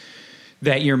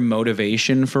that your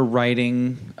motivation for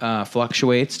writing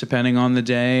fluctuates depending on the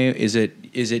day? Is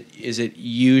it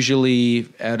usually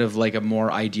out of like a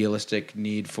more idealistic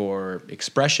need for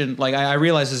expression? Like I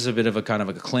realize this is a bit of a kind of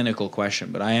a clinical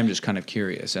question, but I am just kind of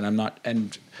curious, and I'm not.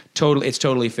 And it's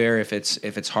totally fair if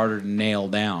it's harder to nail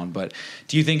down. But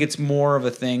do you think it's more of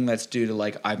a thing that's due to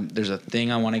like there's a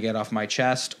thing I want to get off my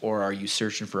chest, or are you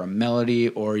searching for a melody,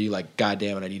 or are you like, God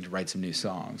damn it, I need to write some new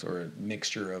songs, or a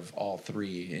mixture of all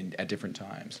three at different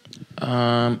times?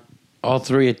 All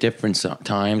three at different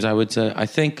times, I would say. I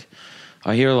think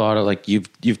I hear a lot of like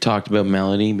you've talked about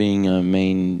melody being a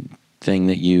main thing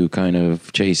that you kind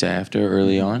of chase after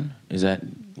early on. Is that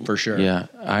for sure? Yeah,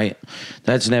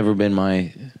 that's never been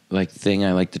my like thing.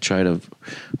 I like to try to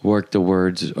work the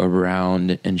words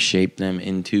around and shape them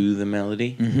into the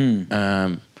melody.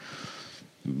 Mm-hmm.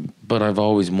 But I've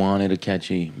always wanted a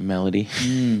catchy melody.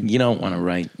 You don't want to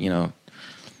write,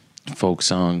 folk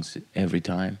songs every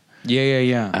time.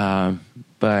 Yeah.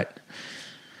 But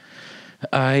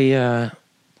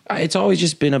it's always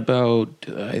just been about,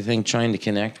 I think, trying to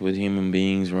connect with human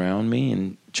beings around me,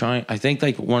 and I think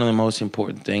like one of the most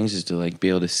important things is to like be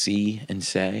able to see and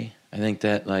say. I think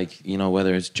that like,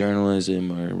 whether it's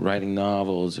journalism or writing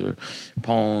novels or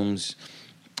poems,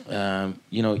 I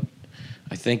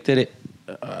think that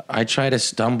I try to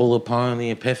stumble upon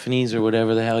the epiphanies or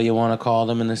whatever the hell you want to call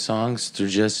them in the songs through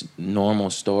just normal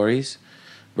stories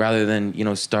rather than,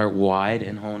 start wide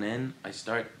and hone in. I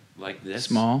start like this.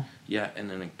 Small? Yeah, and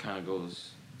then it kind of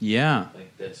goes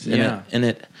like this. And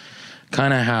it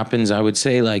kind of happens, I would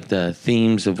say, like the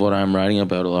themes of what I'm writing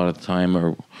about a lot of the time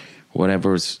or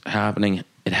whatever's happening,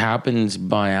 it happens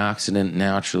by accident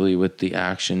naturally with the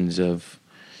actions of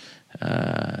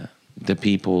the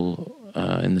people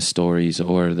in the stories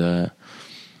or the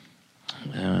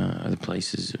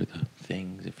places or the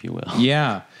things, if you will.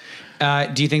 Yeah.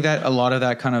 Do you think that a lot of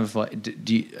that kind of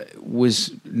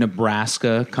was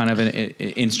Nebraska kind of an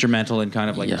instrumental in kind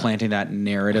of like planting that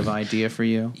narrative idea for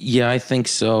you? Yeah, I think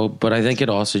so. But I think it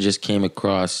also just came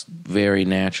across very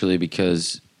naturally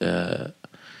because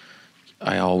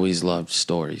I always loved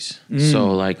stories.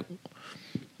 So like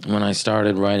when I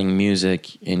started writing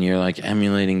music and you're like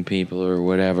emulating people or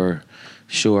whatever,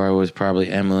 sure, I was probably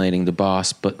emulating the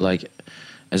boss. But like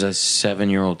as a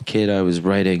 7-year-old kid, I was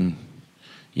writing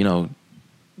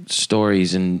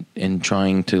stories and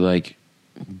trying to like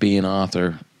be an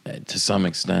author to some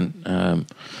extent.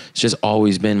 It's just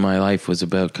always been my life was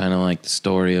about kind of like the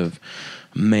story of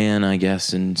man, I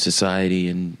guess, in society.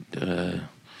 And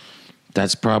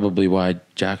that's probably why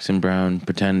Jackson Browne, The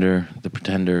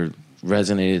Pretender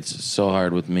resonated so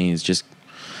hard with me. It's just,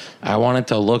 I wanted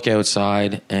to look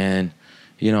outside and,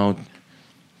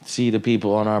 see the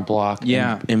people on our block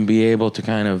and be able to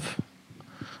kind of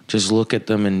just look at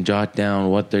them and jot down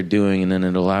what they're doing, and then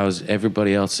it allows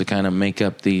everybody else to kind of make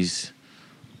up these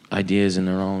ideas in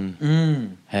their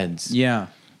own heads. Yeah.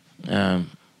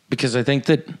 Because I think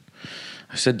that,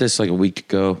 I said this like a week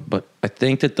ago, but I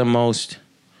think that the most,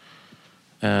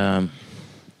 your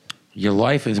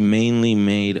life is mainly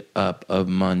made up of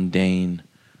mundane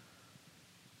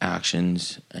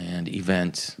actions and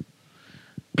events.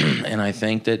 And I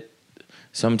think that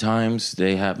sometimes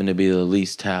they happen to be the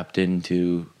least tapped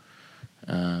into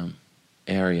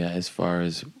area as far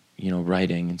as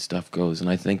writing and stuff goes, and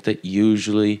I think that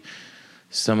usually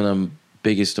some of the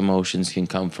biggest emotions can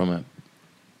come from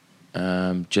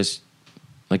it. Just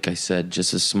like I said,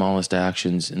 just the smallest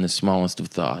actions and the smallest of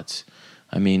thoughts.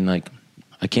 I mean, like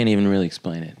I can't even really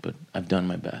explain it, but I've done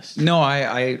my best. No,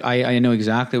 I know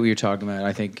exactly what you're talking about.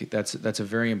 I think that's a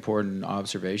very important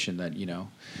observation that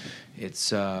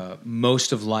it's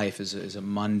most of life is a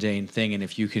mundane thing, and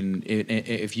if you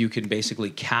can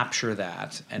basically capture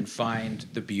that and find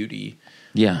the beauty,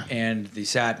 and the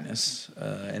sadness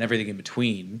and everything in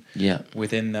between,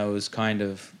 within those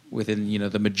within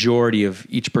the majority of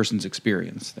each person's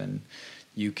experience, then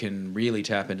you can really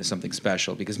tap into something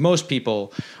special, because most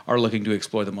people are looking to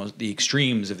explore the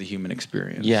extremes of the human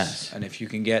experience. Yes, and if you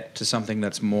can get to something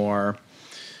that's more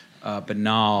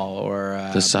banal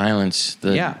or the silence,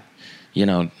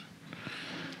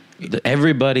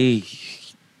 everybody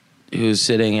who's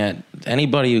sitting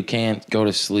anybody who can't go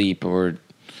to sleep or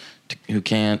who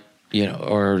can't,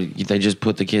 or they just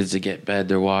put the kids to get bed,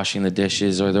 they're washing the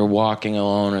dishes, or they're walking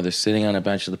alone, or they're sitting on a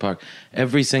bench at the park.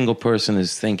 Every single person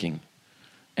is thinking,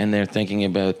 and they're thinking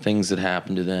about things that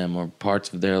happened to them or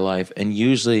parts of their life, and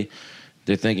usually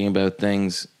they're thinking about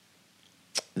things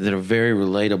that are very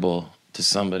relatable to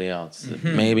somebody else,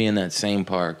 maybe in that same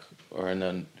park or in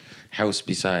a house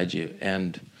beside you,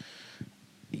 and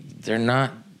they're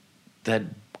not that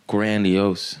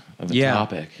grandiose of a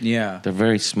topic. Yeah, they're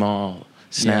very small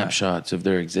snapshots of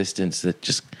their existence that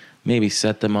just maybe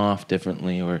set them off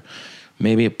differently, or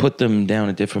maybe it put them down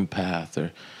a different path,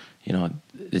 or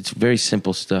it's very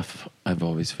simple stuff I've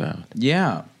always found.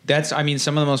 Yeah. That's, I mean,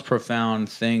 some of the most profound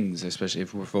things, especially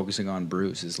if we're focusing on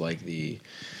Bruce, is like the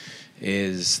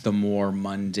more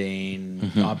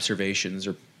mundane observations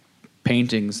or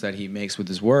paintings that he makes with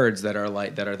his words that are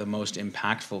the most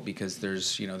impactful, because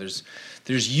there's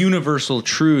universal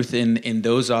truth in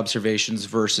those observations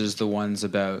versus the ones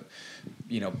about,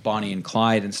 Bonnie and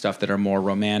Clyde and stuff that are more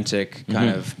romantic kind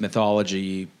of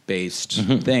mythology based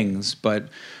things. But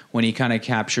when he kind of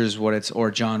captures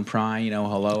or John Prine,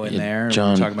 Hello in there,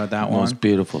 John, we're talking about that one. Most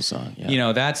beautiful song.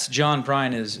 Yeah. That's John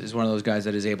Prine is one of those guys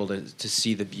that is able to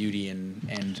see the beauty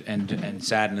and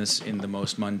sadness in the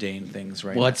most mundane things,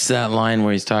 right? What's that line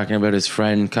where he's talking about his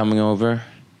friend coming over,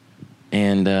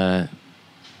 and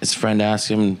his friend asks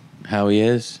him how he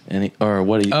is,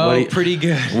 pretty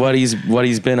good. what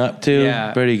he's been up to.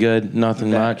 Yeah. Pretty good.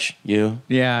 Nothing much. You.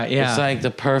 Yeah. It's like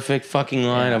the perfect fucking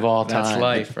line of all time. That's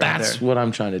life. Right That's there. what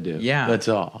I'm trying to do. Yeah. That's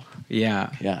all. Yeah.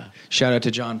 Yeah. Shout out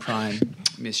to John Prine.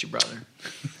 Miss you, brother.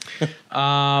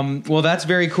 Well, that's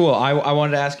very cool. I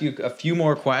wanted to ask you a few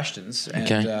more questions,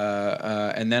 and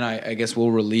and then I guess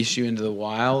we'll release you into the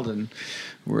wild. And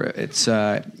it's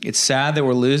sad that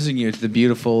we're losing you to the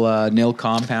beautiful Nil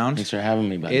compound. Thanks for having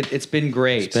me, buddy. It's been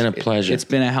great. It's been a pleasure. It's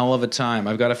been a hell of a time.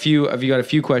 I've got a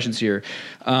few questions here.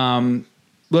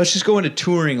 Let's just go into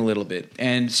touring a little bit,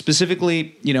 and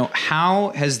specifically, how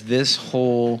has this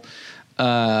whole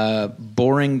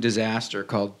boring disaster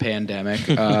called pandemic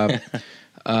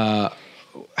how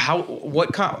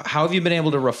have you been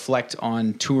able to reflect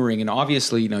on touring? And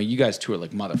obviously, you guys tour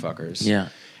like motherfuckers. Yeah.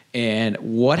 And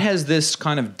what has this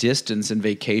kind of distance and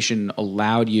vacation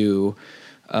allowed you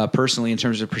personally in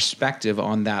terms of perspective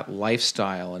on that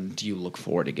lifestyle? And do you look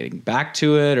forward to getting back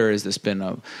to it, or has this been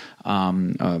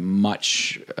a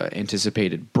much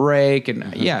anticipated break?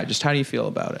 And just how do you feel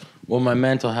about it? Well, my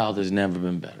mental health has never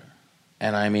been better.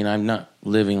 And I mean, I'm not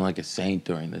living like a saint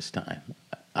during this time.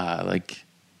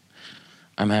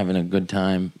 I'm having a good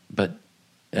time, but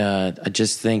I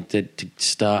just think that to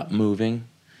stop moving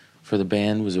for the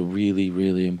band was a really,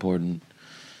 really important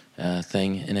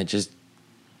thing. And it just,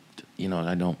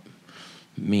 I don't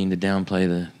mean to downplay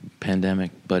the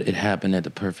pandemic, but it happened at the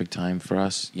perfect time for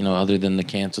us. Other than the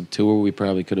canceled tour, we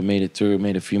probably could have made it through,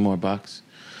 made a few more bucks.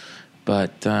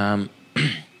 But I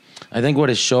think what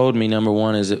it showed me, number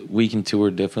one, is that we can tour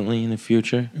differently in the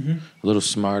future, a little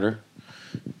smarter.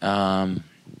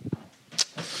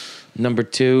 Number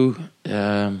two,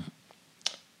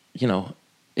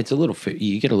 it's a little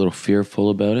you get a little fearful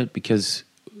about it, because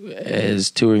as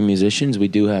touring musicians, we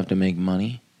do have to make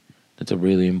money. That's a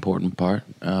really important part.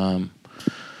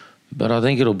 But I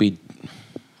think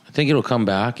it'll come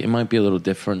back. It might be a little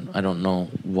different. I don't know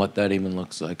what that even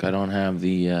looks like. I don't have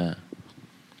the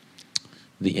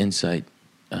insight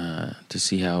to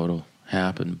see how it'll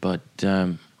happen. But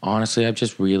honestly, I've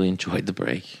just really enjoyed the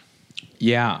break.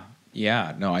 Yeah.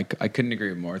 No, I couldn't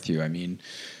agree more with you. I mean,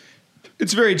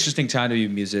 it's a very interesting time to be a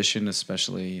musician,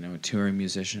 especially, a touring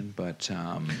musician. But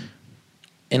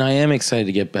and I am excited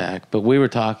to get back. But we were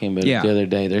talking about it the other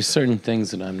day. There's certain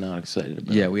things that I'm not excited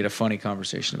about. Yeah, we had a funny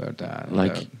conversation about that.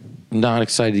 Like, not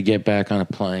excited to get back on a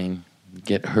plane,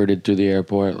 get herded through the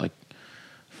airport like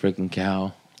freaking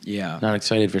cow. Yeah. Not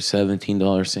excited for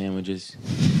 $17 sandwiches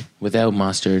without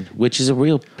mustard, which is a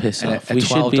real piss off. We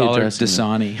should be addressing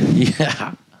Dasani.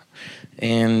 Yeah.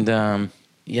 And,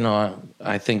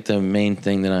 I think the main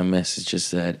thing that I miss is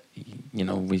just that,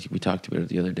 we talked about it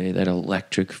the other day, that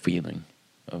electric feeling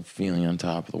of feeling on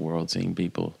top of the world, seeing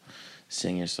people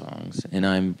sing your songs. And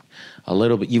I'm a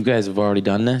little bit, you guys have already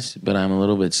done this, but I'm a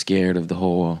little bit scared of the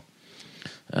whole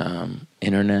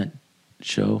internet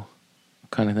show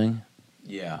kind of thing.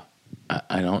 Yeah.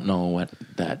 I don't know what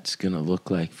that's going to look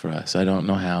like for us. I don't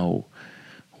know how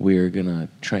we're going to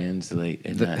translate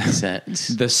in that sense.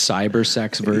 The cyber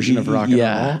sex version of rock and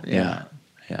roll? Yeah.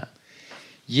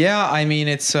 Yeah, I mean,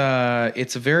 it's a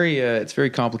very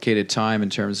complicated time in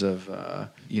terms of,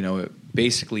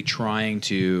 basically trying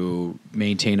to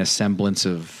maintain a semblance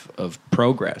of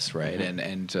progress, right?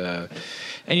 And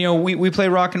we play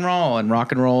rock and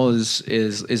roll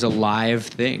is a live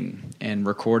thing, and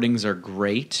recordings are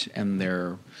great, and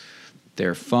they're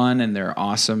fun and they're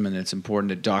awesome, and it's important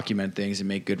to document things and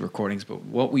make good recordings. But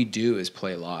what we do is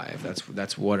play live.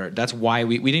 That's why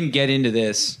we didn't get into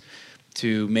this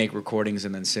to make recordings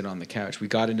and then sit on the couch. We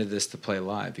got into this to play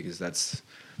live because that's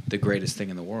the greatest thing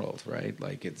in the world, right?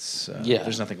 Like it's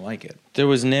there's nothing like it. There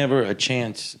was never a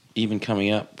chance even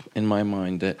coming up in my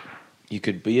mind that you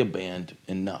could be a band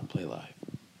and not play live.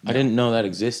 I didn't know that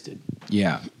existed.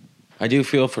 Yeah. I do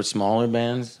feel for smaller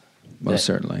bands Most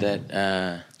certainly.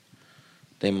 that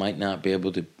they might not be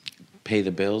able to pay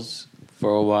the bills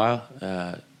for a while.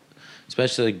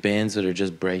 especially like bands that are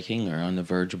just breaking or on the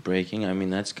verge of breaking. I mean,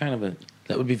 that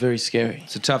would be very scary.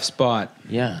 It's a tough spot.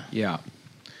 Yeah. Yeah.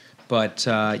 But,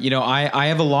 I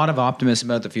have a lot of optimism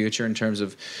about the future in terms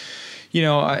of,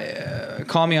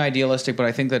 call me idealistic, but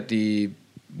I think that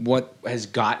what has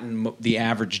gotten the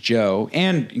average Joe,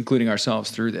 and including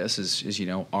ourselves through this, is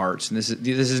arts. And this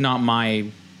is not my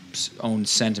own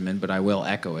sentiment, but I will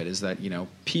echo it, is that,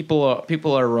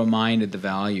 people are reminded the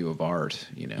value of art,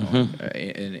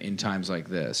 in times like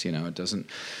this. It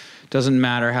doesn't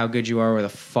matter how good you are with a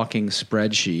fucking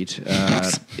spreadsheet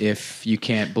if you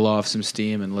can't blow off some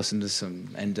steam and listen to some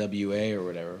NWA or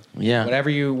whatever. Yeah.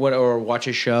 Or watch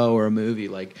a show or a movie.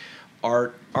 Like,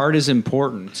 art is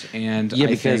important, and Yeah,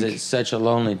 because it's such a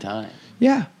lonely time.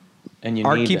 Yeah. And you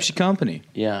art need keeps it. you company.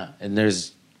 Yeah, and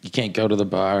you can't go to the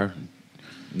bar.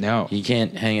 No. You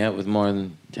can't hang out with more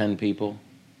than 10 people.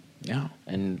 No.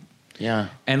 And yeah,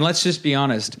 And let's just be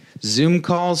honest, Zoom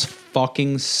calls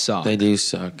fucking suck. they do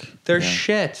suck. They're yeah.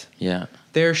 shit. Yeah.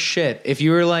 They're shit. If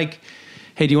you were like,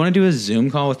 hey, do you want to do a Zoom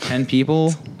call with 10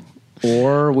 people?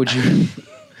 Or would you...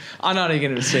 I'm not even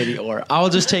going to say the or. I'll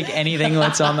just take anything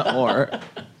that's on the or.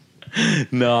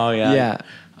 No, yeah. Yeah.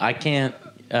 I can't.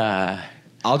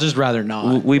 I'll just rather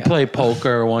not. We Yeah. play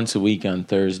poker once a week on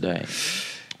Thursday.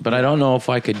 But I don't know if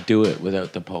I could do it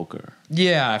without the poker.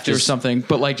 Yeah, if there was Just- something.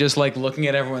 But just looking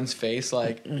at everyone's face,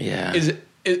 like, Yeah.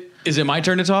 is it my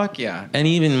turn to talk? Yeah. And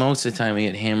even most of the time we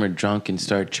get hammered drunk and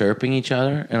start chirping each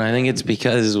other. And I think it's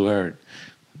because we're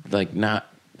like not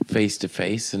face to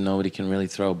face and nobody can really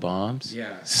throw bombs.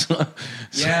 Yeah. So,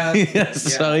 Yeah.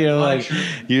 so Yeah. you're Oh, like, sure.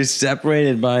 you're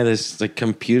separated by this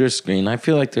computer screen. I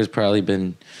feel like there's probably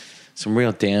been some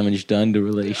real damage done to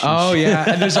relationships. Oh, yeah.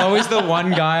 And there's always the one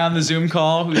guy on the Zoom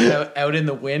call who's out in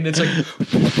the wind. It's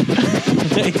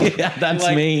like, Yeah, that's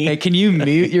like, me. hey, can you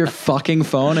mute your fucking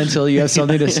phone until you have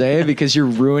something to say? Because you're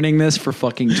ruining this for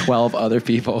fucking 12 other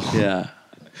people. Yeah.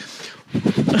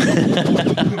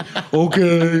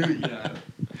 Okay.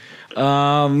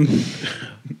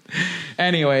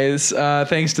 Anyways,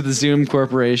 thanks to the Zoom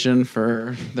Corporation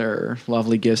for their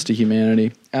lovely gifts to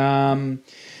humanity.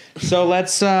 So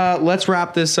let's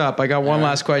wrap this up. I got one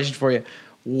last question for you.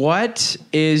 What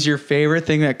is your favorite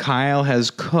thing that Kyle has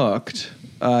cooked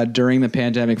during the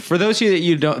pandemic? For those of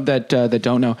you that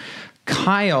don't know,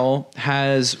 Kyle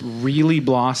has really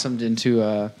blossomed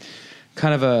into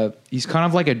he's kind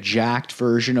of like a jacked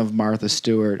version of Martha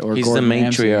Stewart or He's Gordon the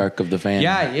Ramsay. matriarch of the family.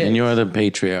 Yeah, he is. And you're the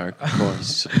patriarch, of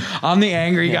course. I'm the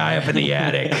angry guy up in the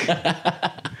attic.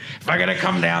 If I gotta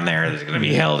come down there's gonna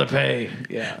be hell to pay.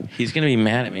 Yeah. He's going to be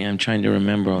mad at me. I'm trying to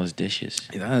remember all his dishes.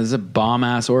 There's a bomb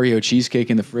ass Oreo cheesecake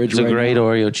in the fridge. It's a right great now.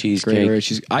 Oreo cheesecake. Great Oreo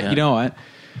cheesecake. Yeah. You know what?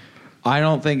 I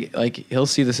don't think he'll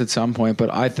see this at some point,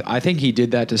 but I think he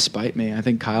did that to spite me. I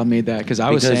think Kyle made that because I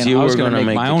was saying I was going to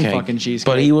make my the own cake. fucking cheesecake.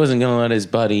 But he wasn't going to let his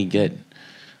buddy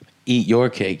eat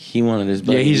your cake. He wanted his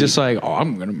buddy. Yeah, he's to just like,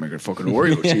 I'm going to make a fucking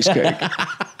Oreo cheesecake.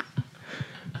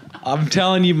 I'm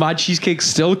telling you, my cheesecake's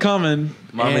still coming.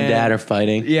 Mom and dad are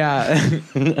fighting. Yeah,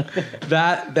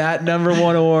 that number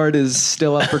one award is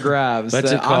still up for grabs.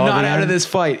 What's it I'm called not out again? of this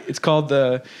fight. It's called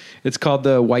the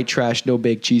white trash no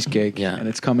bake cheesecake. Yeah. and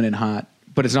it's coming in hot,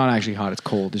 but it's not actually hot. It's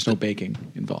cold. There's no baking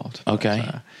involved. Okay.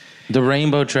 So, The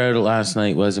rainbow trout last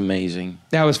night was amazing.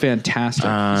 that was fantastic.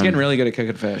 He's getting really good at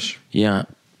cooking fish. Yeah.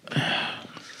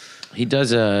 He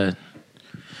does a...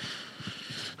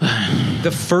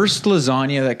 The first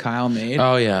lasagna that Kyle made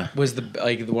Oh, yeah. was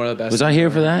one of the best. Was I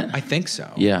here for that? I think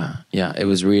so. Yeah. Yeah. It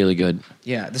was really good.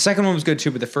 Yeah, the second one was good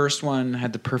too, but the first one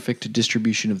had the perfect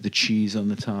distribution of the cheese on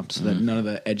the top so that none of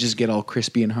the edges get all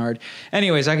crispy and hard.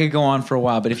 Anyways, I could go on for a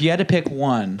while, but if you had to pick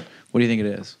one, what do you think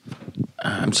it is?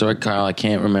 I'm sorry, Carl. I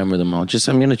can't remember them all.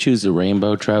 I'm going to choose the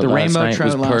rainbow trout. The last rainbow night.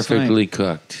 trout It was last perfectly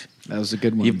cooked. That was a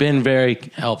good one. You've been very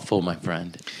helpful, my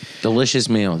friend. Delicious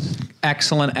meals.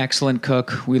 excellent, excellent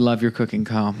cook. We love your cooking,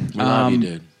 Kyle. We love you,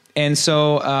 dude. And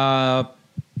so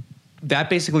that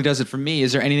basically does it for me.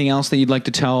 Is there anything else that you'd like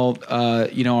to tell,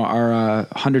 our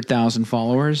 100,000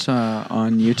 followers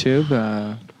on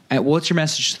YouTube? And what's your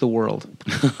message to the world?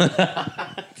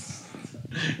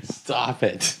 Stop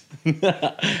it.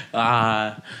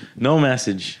 No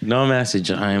message. No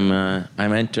message. I'm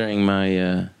entering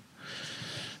my.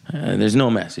 There's no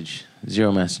message.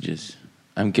 0 messages.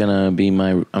 I'm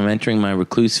entering my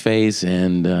recluse phase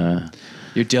and.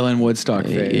 Your Dylan Woodstock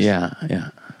phase. Yeah.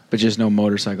 But just no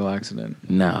motorcycle accident.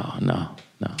 No.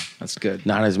 That's good.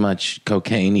 Not as much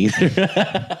cocaine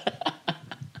either.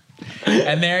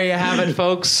 And there you have it,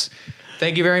 folks.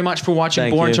 Thank you very much for watching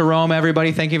Thank Born you. to Rome,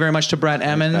 everybody. Thank you very much to Brett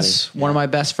Emmons, buddy. one of my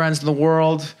best friends in the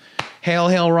world. Hail,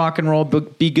 hail, rock and roll.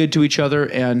 Be good to each other,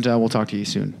 and we'll talk to you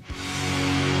soon.